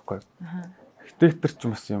архитектор байхгүй. Архитектор ч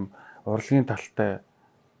бас юм урлагийн талтай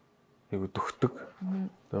айгу төгтөг.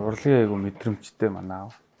 Тэгээ урлагийн айгу мэдрэмжтэй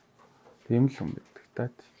манай аав. Тийм л юм байдаг таа.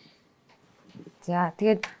 За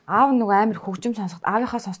тэгээд аав нөгөө амар хөгжим сонсоход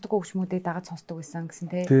аавынхаа сонсдог хөгжмүүдийг дагаад сонсдог байсан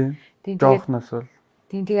гэсэн тийм. Жоохноос бол.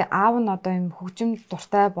 Тийм тэгээ аав нь одоо юм хөгжим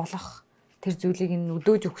дуртай болох тэр зүйлийг нь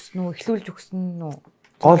өдөөж өгсөн үү, эхлүүлж өгсөн үү?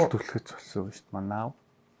 Гол түлхэж болсон шүү дээ манай аав.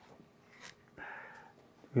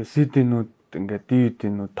 Тэгээ CD-нүүд ингээд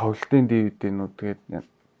DVD-нүүд, тоглолтын DVD-нүүд тэгээд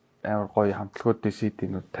амар гоё хамтлагуудын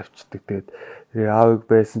CD-нүүд тавьчихдаг. Тэгээд аавыг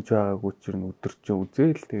байсан ч байгаагүй ч өдөрч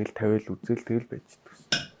үзээл тэгэл тавиал үзээл тэгэл байждаг.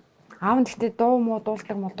 Аав нь гэхдээ дуу муу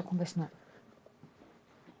дуулдаг молдог хүн байсан уу?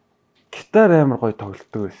 Гитар амар гоё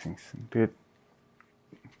тоглолдог байсан гэсэн. Тэгээд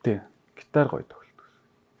тий, гитар гоё тоглолдог.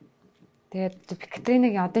 Тэгээд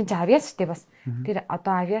Бекатринагийн одоо энэ авиас штэ бас тэр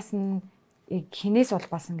одоо авиас нь хинээс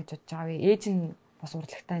улбаасан гэж бодож байгаа вэ? Ээж нь бас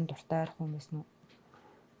урлагтай дуртай ойрхон хүн байсан уу?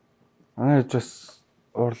 Ээж бас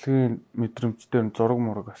урлагийн мэдрэмжтэй зураг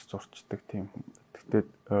мураг бас зурчдаг тийм хүн.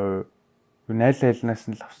 Тэгтээ найл-айлнаас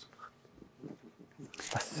нь л авсан баг.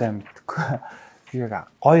 Бас сайн мэдгүй.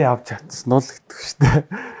 Яг гоё авч чадсан нь л гэдэг штэ.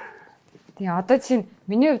 Тийм одоо чинь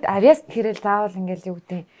миний хувьд авиас гэхэрэл заавал ингээл юу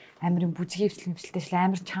гэдэг амарын бүжгийн хөвсөлтэй шил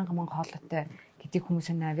амар чанга ман хоолойтой гэдэг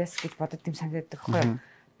хүмүүс нь авиас гэж бодод юм санагддаг байхгүй юу?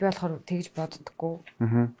 Би болохоор тэгж боддоггүй.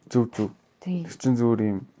 Зүв. Тэр чин зүгээр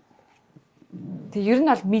юм. Тэг ер нь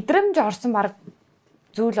бол мэдрэмж орсон баг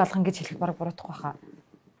зүйл болгон гэж хэлэх баг буруудахгүй хаа.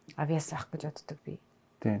 Авиас авах гэж боддог би.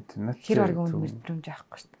 Тийм. Хэр оргийн мэдрэмж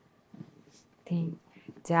авахгүй шүү дээ. Тийм.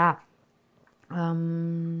 За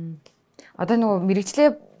одоо нөгөө мэрэгчлээ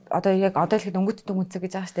одоо яг одоо хэлэхэд өнгөцдөг үнцэг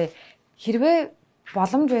гэж байгаа шүү дээ. Хэрвээ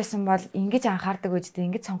боломж байсан бол ингэж анхаардаг үедээ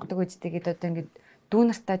ингэж сонгодог үедээ гэдэг одоо ингэж дүү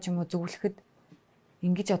нартай ч юм уу зөвлөхөд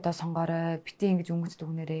ингэж одоо сонгоорой бити ингэж өнгөцдөг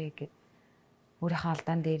нэрээ гэд өөрийнхөө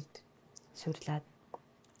алдаан дээр суурлаад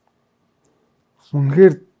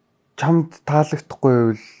үнэхээр чамд таалагдахгүй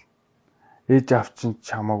байвал ээж аав чинь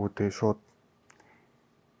чамаагүй дээ шууд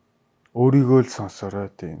өөрийгөө л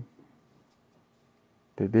сонсорой тийм.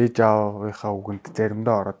 Тэгээд ээж аавынхаа үгэнд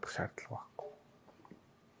заримдаа ороод шаардлага байхгүй.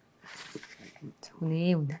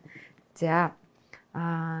 Үнэ үнэ. За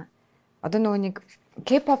одоо нөгөө нэг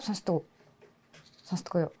K-pop сонсдог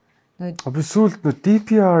юу? Би сүүлд нөө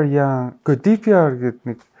DPR DPR гэдэг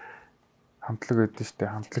нэг хамтлаг байдаг шүү дээ.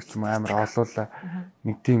 Хамтлагч юм амар олуулаа.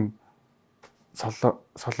 Нэг тийм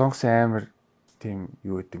солонгосын амар тийм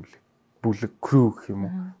юу гэдэг юм лээ. Бүлэг crew гэх юм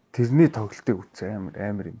уу? Тэрний тоглолтыг үзсэн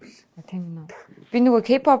амар юм бэл. Тийм үү. Би нөгөө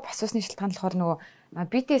K-pop асуусны шалтгаан болохоор нөгөө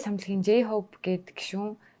BTS хамтлагийн J-Hope гэдэг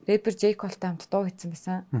гişүүн рэпер J Cole-тай хамт дуу хийсэн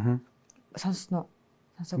байсан. Сонсноо.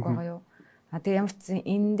 Сонсог байгаа юу? Тэгээ ямар ч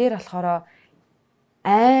энэ дээр болохоор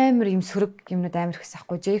амар юм сөрөг юмнууд амар ихсэн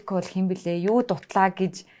хгүй. J Cole хэн блэ? Юу дутлаа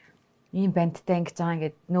гэж ийм бандтай ингэж байгаа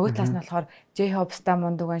ингээд нөгөө талаас нь болохоор J-Hope ста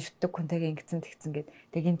мундуган шүтдэг хүнтэйг ингэсэн тэгсэн гэд.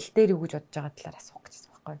 Тэгээ энэ тал дээр юу гэж бодож байгаа талаар асуух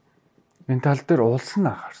гэжсэн байхгүй. Энэ тал дээр уулсан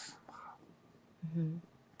анхаарсан байна.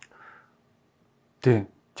 Тий.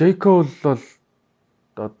 J Cole бол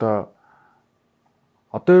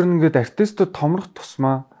одоо ер нь ингээд артистууд томрох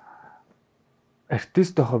тусмаа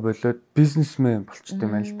артист байхаа болоод бизнесмен болчтой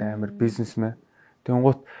юм л да амар бизнесмен.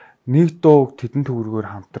 Тэнгуут нэг дууг тэдэн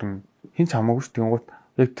төгрөгөөр хамтарна. Хин ч хамаагүй ш. Тэнгуут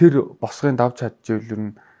яг тэр босгын давж чадчихвэл ер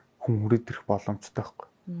нь хүн хүрээд ирэх боломжтой байхгүй.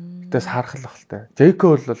 Гэтээс харахлахтай. J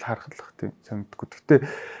Cole бол харахлах тийм санагдгүй. Гэтэ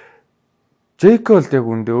J Cole яг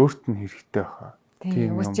үндэ өөрт нь хэрэгтэй байхаа.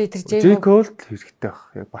 Тийм J Cole хэрэгтэй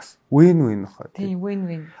байх. Яг бас win-win байхаа. Тийм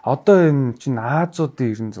win-win. Одоо энэ чинь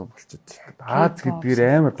Азуудын 900 болчиход байна. Аз гэдгээр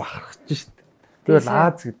амар бахархаж шít. Тэгэл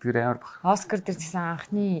Аз гэдгээр амар бахарх. Оскар дээр гэсэн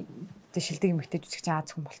анхны шилдэг эмэгтэй жүжигч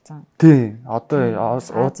Аз хүн болсон. Тий. Одоо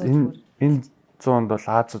энэ 100-д бол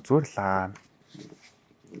Аз зүгээр лаа.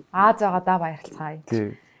 Аз байгаадаа баярлцгаая.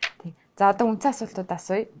 Тий. За одоо үнцэн асуултууд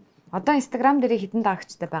асууя. Одоо Instagram дээр хэдэн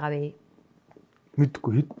дагагчтай байгаа вэ?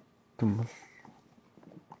 Мэдгүй хэд юм бол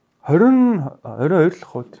 22 л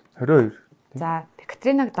хууд 22. За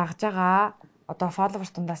Бekaтринаг дагж байгаа одоо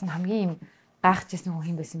followers дундаас нь хамгийн юм гайхажсэн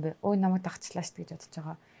хүн байсан бэ? Өө намайг дагчлаа шүү гэж бодож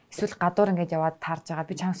байгаа. Эсвэл гадуур ингэж яваад таарж байгаа.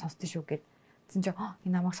 Би чамайг сонсдоо шүү гэд. Тэгсэн чинь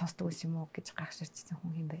энэ намайг сонсдог байсан юм уу гэж гайхширчсэн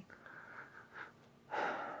хүн юм бэ?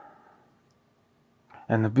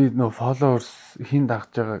 Би нөө followers хин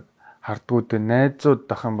дагж байгааг хардггүй дээ. Найзууд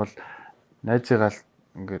дах юм бол найзыгаа л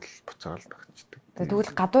ингээд буцаагаал дагчдаг. Тэгвэл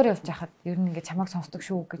гадуур явж байхад ер нь ингээд чамайг сонсдог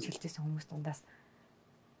шүү гэж хэлжсэн хүмүүс дундаас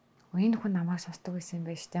энэ хүн намайг сонсдог байсан юм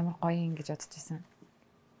байна шүү. Ямар гоё юм гэж бодож байсан.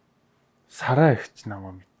 Сараа ихч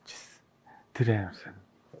намайг мэдчихсэн. Тэр амар сайн.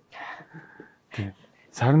 Тийм.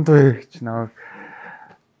 Саран дуу ихч намайг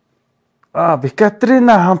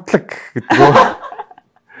Бekaтрина хамтлаг гэдэг.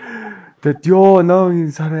 Тэгэд нөө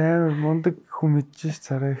сараа амар мундаг хүн мэдчихэж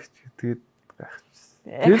сараа ихч тэгээд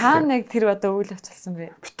гайхчихсан. Хаа нэг тэр одоо үйл явцалсан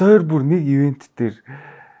бэ? Бид хоёр бүр нэг ивент дээр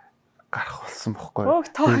гарах болсон бохгүй.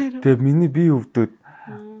 Тэгээ миний бие өвдөд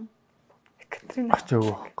Бekaтрина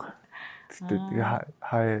очоогүй бохгүй. Тэгээ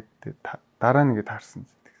хаяа дараа нэгэд харсан.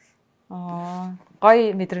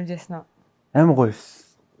 Гоё мэдрэмжсэн үү? Амар гоё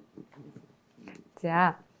эс.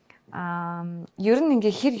 За ер нь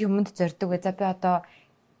ингээ хэр юмд зорддог вэ? За би одоо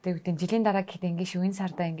тэгвэл жилийн дараа гэхэд ингээ шүү, энэ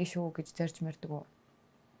сарда ингээ шүү гэж зорж мэрдэг үү?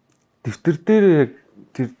 Дэвтэр дээр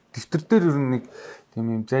ер нь нэг тийм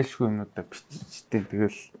юм зайлшгүй юмнуудаа биччихтэй.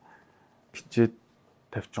 Тэгэл бичээд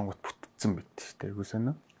тавьчингууд бүтцсэн байт шүү дээ. Айгуу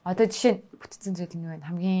сонио. Одоо жишээ нь бүтцсэн зүйл нь юу вэ?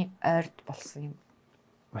 Хамгийн ойрд болсон юм.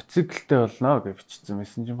 Моциклтэй болно гэж бичсэн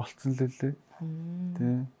байсан чинь болцсон л лээ.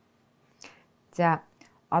 Тий. За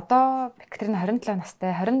одоо Бekaтрина 27 настай,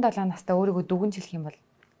 27 настай өөрийгөө дүгнж хэлэх юм бол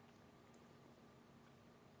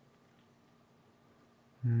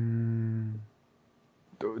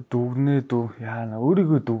яана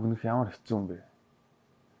өөрийгөө дүгнэх ямар хэцүү юм бэ?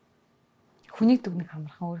 Хүнийг дүгнэх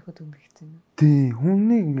амархан өөрийгөө дүгнэх хэцүү юм. Тий,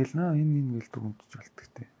 хүнийг ингээл энэ ингээл дүгнэж болдог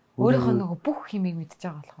тий. Өөрийнхөө нөгөө бүх химийг мэдж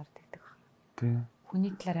байгаа болохоор тэгдэг байна. Тий.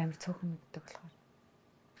 Хүний талаар амар цөөхөн мэддэг болохоор.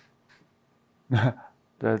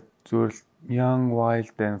 Тэгээд зүгээр л young,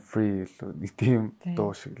 wild and free нэг тийм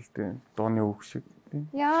дуу шиг л тий. Дууны үг шиг тий.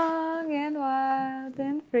 Young and wild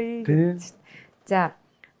and free. За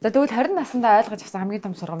тэгвэл 20 наснда ойлгож авсан хамгийн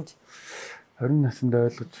том сургамж. 20 наснда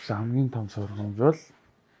ойлгож авсан хамгийн том сургамж бол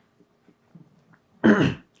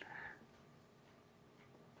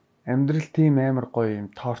амьдрал тийм амар гоё юм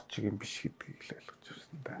торч юм биш гэдгийг л ойлгож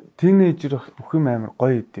авсан да. Тинейжер байх бүх юм амар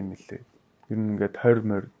гоё идэм билээ. Ер нь ингээд 20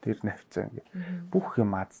 морь тэр навцаа ингээд бүх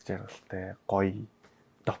юм аз жаргалтай, гоё.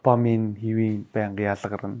 Допамин, хэвийн байнга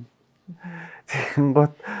ялгарна.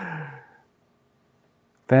 Тэгэнгүүт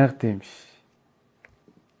байнга тийм биш.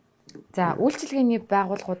 За үйлчилгээний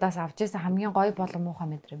байгууллагуудаас авч ирсэн хамгийн гоё болон муухай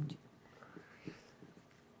мэдрэмж.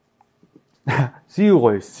 CU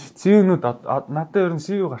гоё эс. CU-нууд надад ер нь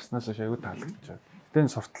CU гарснаас хойш аягүй таалагдчихаг. Гэтэ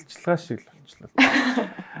сурталчилгаа шиг л болчихлоо.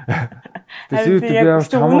 CU-тэй би ямар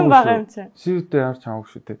ч хамаагүй. CU-тэй ямар ч хамаагүй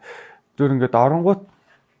шүү дээ. Зүгээр ингээд оронгууд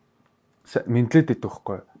мэдлээд идэх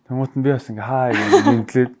байхгүй. Тэнгуут нь би бас ингээ хаа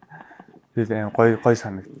мэдлээд тэгэл аим гоё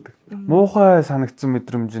санагддаг. Муухай санагдсан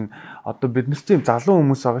мэдрэмж нь одоо бид нар чинь залуу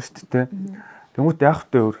хүмүүс байгаа шүү дээ. Тэнгуут яах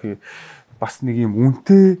вэ өөрхий бас нэг юм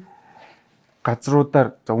үнэтэй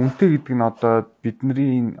газруудаар за үнэтэй гэдэг нь одоо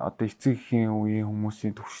бидний одоо эцэг эхийн үеийн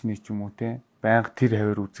хүмүүсийн төвшний ч юм уу те байнга тэр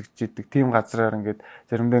хавар үзэгчээдэг. Тийм газраар ингээд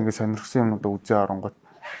заримдаа ингээд сонирхсан юмудаа үзээ оронгот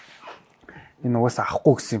энэ угаасаа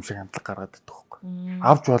авахгүй гэсэн юм шиг хандлага гаргаад идэх байхгүй.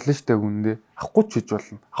 Авч болно шүү дээ үнэндээ. Авахгүй ч хийж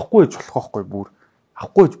болно. Авахгүй хийж болох байхгүй бүр.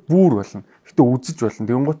 Авахгүй хийж бүр болно. Гэтэ үзэж болно.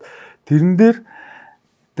 Тэгэнгუთ тэрэн дээр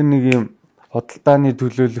тэр нэг юм худалдааны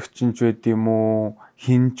төлөөлөгч нь ч байд юм уу,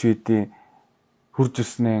 хин ч байдیں۔ Хурж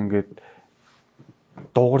ирснээ ингээд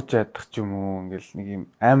дуугарч ядах ч юм уу ингээл нэг юм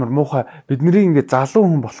амар муухай бид нарыг ингээд залуу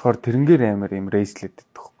хүн болохоор тэрнгээр амар юм рейслээд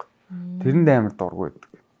байдаг байхгүй. Тэрэнд амар дургүй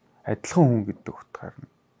байдаг. Адилхан хүн гэдэг утгаар нь.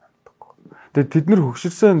 Тэгээд тэд нар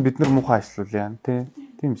хөгшөрсөн бид нар муухай ажиллавал яа тий.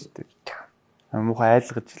 Тийм шүү дээ. Муухай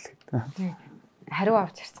айлгаж хэлэхэд. Хариу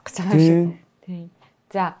авч харцах гэж байгаа юм шиг. Тийм.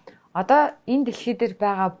 За одоо энэ дэлхий дээр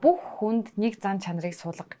байгаа бүх хүнд нэг зан чанарыг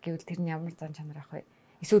суулгах гэвэл тэр нь ямар зан чанар ах вэ?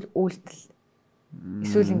 Эсвэл үйлдэл.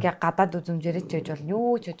 Эсвэл ингээ гадаад үзмжээрээ ч хийж болно.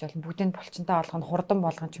 Юу ч хийж болно. Бүгдийг булчинтай болгоно, хурдан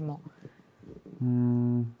болгоно ч юм уу.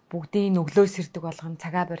 Бүгдийг өглөө сэрдэг болгоно,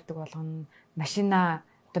 цагаа барьдаг болгоно, машина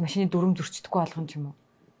одоо машины дүрм зөрчдөг болгоно ч юм уу.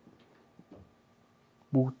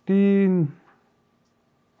 Бүгдийг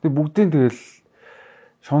тэгэл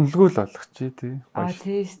шунлаггүй л болгох чи тий.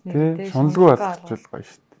 Тийш нэ. Шунлаггүй болгочихвол гоё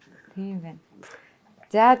шүү дээ. Тийм байна.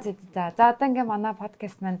 За одоо ингээ манай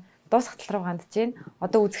подкаст маань дуусгатал руу хандж байна.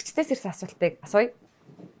 Одоо үзэгчдээс ирсэн асуултыг асууя.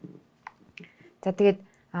 За тэгээд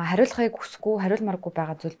хариулахыг хүсэхгүй, хариулмааргүй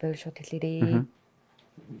байгаа зүйл байвал шууд хэлээрэй.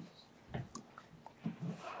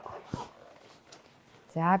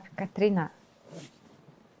 За Бекатрина.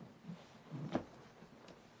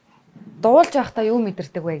 Дуулж байхдаа юу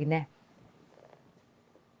мэдэрдэг вэ гинэ?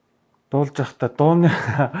 Дуулж байхдаа дууны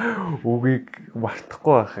үгийг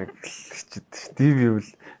мартахгүй байхыг хичээдэг ш. Тийм юм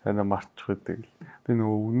л мартчих байдаг. Би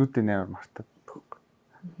нөгөө өгнүүдийн амар мартаад байдаг.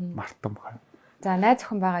 Мартам хаа. За найз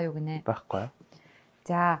охин байгаа юу гинэ? Байхгүй.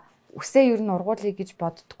 За үсээ ер нь ургуулъя гэж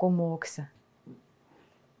боддгоо мó гэсэн.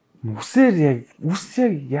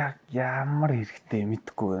 Үсээр яг ямар хэрэгтэй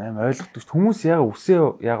мэдэхгүй амар ойлгохгүй ш. Хүмүүс яг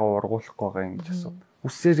үсээ яг ургуулахгүй байгаа юм гэж асуу.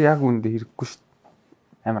 Үсээр яг үндэ хэрэггүй ш.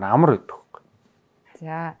 Амар амар байдаг.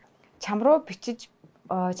 За чам руу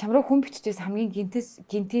хүн биччихээс хамгийн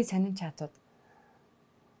гинтийн сонин чадвар.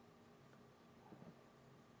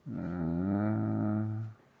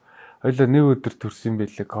 Хоёлаа нэг өдөр төрсөн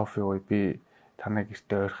байлээ кофе ууй би танаа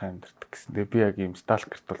гэртээ ойрхон амьдэрдэг гэсэн. Тэгээ би яг ийм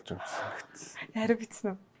сталкерт болж байгаа юм санагдсан. Хариу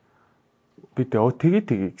бичсэн үү? Би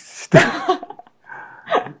тэгээ гэсэн шүү дээ.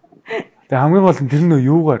 Тэгээ хамгийн гол нь тэр нөө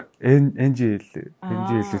юугаар NG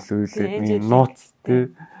хэлүүлээ нууц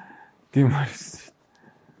тийм харсан.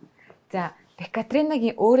 За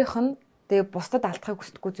Бекатринагийн өөрийнх нь тэгээ бусдад алдахыг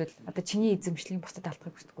хүсдэггүй зүйл. Одоо чиний эзэмшлийн бусдад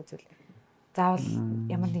алдахыг хүсдэггүй зүйл. Заавал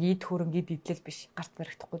ямар нэг ийд хөрөнгө идлэл биш гарт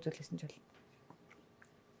баригдахгүй зүйл гэсэн ч бол.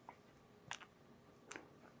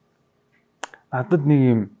 Надад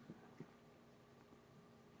нэг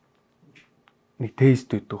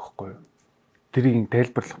тест өгдөг байхгүй юу? Тэрийг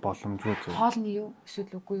тайлбарлах боломжгүй зүйл. Хоолны юу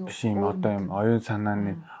эсвэл үгүй юу? Биш юм одоо юм оюун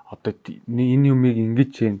санааны одоо энэ юмыг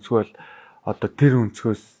ингэж хийцгүүл одоо тэр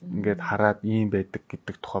өнцгөөс ингээд хараад ийм байдаг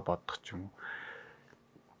гэдэг тухай бодох ч юм уу.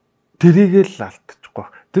 Тэрийг л алдчихгүй.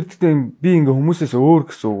 Тэр гэхдээ би ингээ хүмүүсээс өөр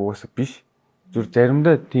гэсэн үг угаасаа биш. Зүр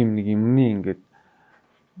заримдаа тийм нэг юмны ингээд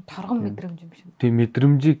торгон мэдрэмж юм шиг. Тийм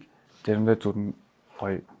мэдрэмжийг заримдаа зүр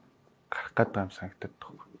гоё гарах гэдэг юм санагдаад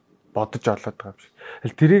байна. Бодож олоод байгаа юм шиг.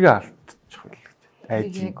 Хэл тэрийг алдчих байл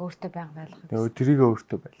гэж. Тэрийг өөртөө байнга байлгах. Тэгээ тэрийг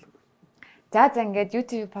өөртөө байлгах. За ингээд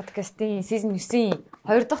YouTube подкастын season 9-ийн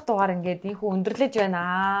 2 дахь дугаар ингээд ийхүү өндөрлөж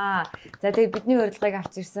байна. За тэгээ бидний урилгыг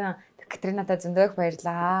авч ирсэн Бекатринада зөндөөг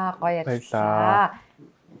баярлаа. Гоё ярьлаа.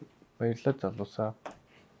 Баярлалаа залуусаа.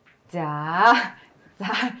 За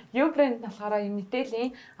юу брэнд нь болохоор юм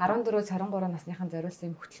мэдээллийн 14-23 насныхан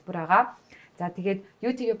зориулсан юм хөтөлбөр байгаа. За тэгээд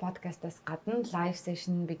YouTube подкастаас гадна live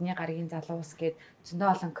session бидний гарагийн залуус гээд зөндөө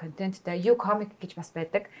олон контенттэй You Comic гэж бас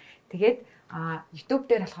байдаг. Тэгээд YouTube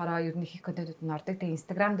дээр болохоор ер нь их контентууд нь ордог. Тэгээд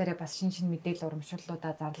Instagram дээрээ бас шин мэдээлэл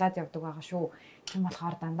урамшууллуудаа зарлаад явдаг байгаа шүү. Тийм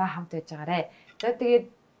болохоор дандаа хамт байж байгаарэ. За тэгээд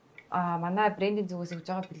манай брендинг зүгээс өгж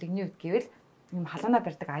байгаа бэлэгний үед гэвэл юм халуунаа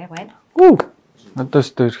барьдаг аяга байна.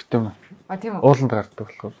 Надаас тэ хэрэгтэй юм. Тийм үү. Ууланд гардаг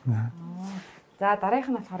болохоор. За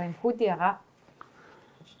дараагийнх нь болохоор юм хүүдий байгаа.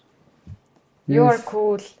 You are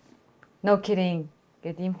cool. No kidding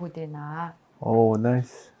гэдэг ийм хүүд байна. Oh,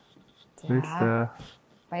 nice.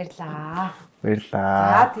 Баярлаа.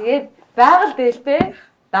 За тэгээд байгаль дээлтэй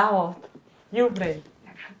даавууд. You brand.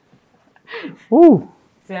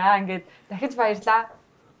 За ингээд дахиж баярлаа.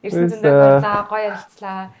 Ирсэн зөндөө баярлаа. Гоё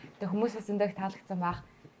ярилцлаа. Тэг хүмүүсээс зөндөө таалагдсан баг.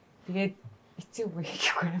 Тэгээд эцсийн үг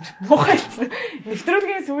хийхгүй юм. Муухайцсан.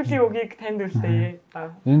 Нэвтрүүлгийн сүүлийн үгийг танд үлдээе.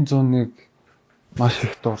 Энэ зуныг маш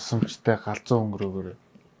их дурсамжтай галзуу өнгөрөөгөр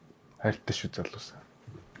хайртай шүү залуусаа.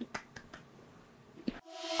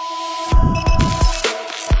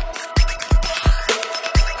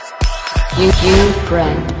 You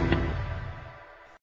friend.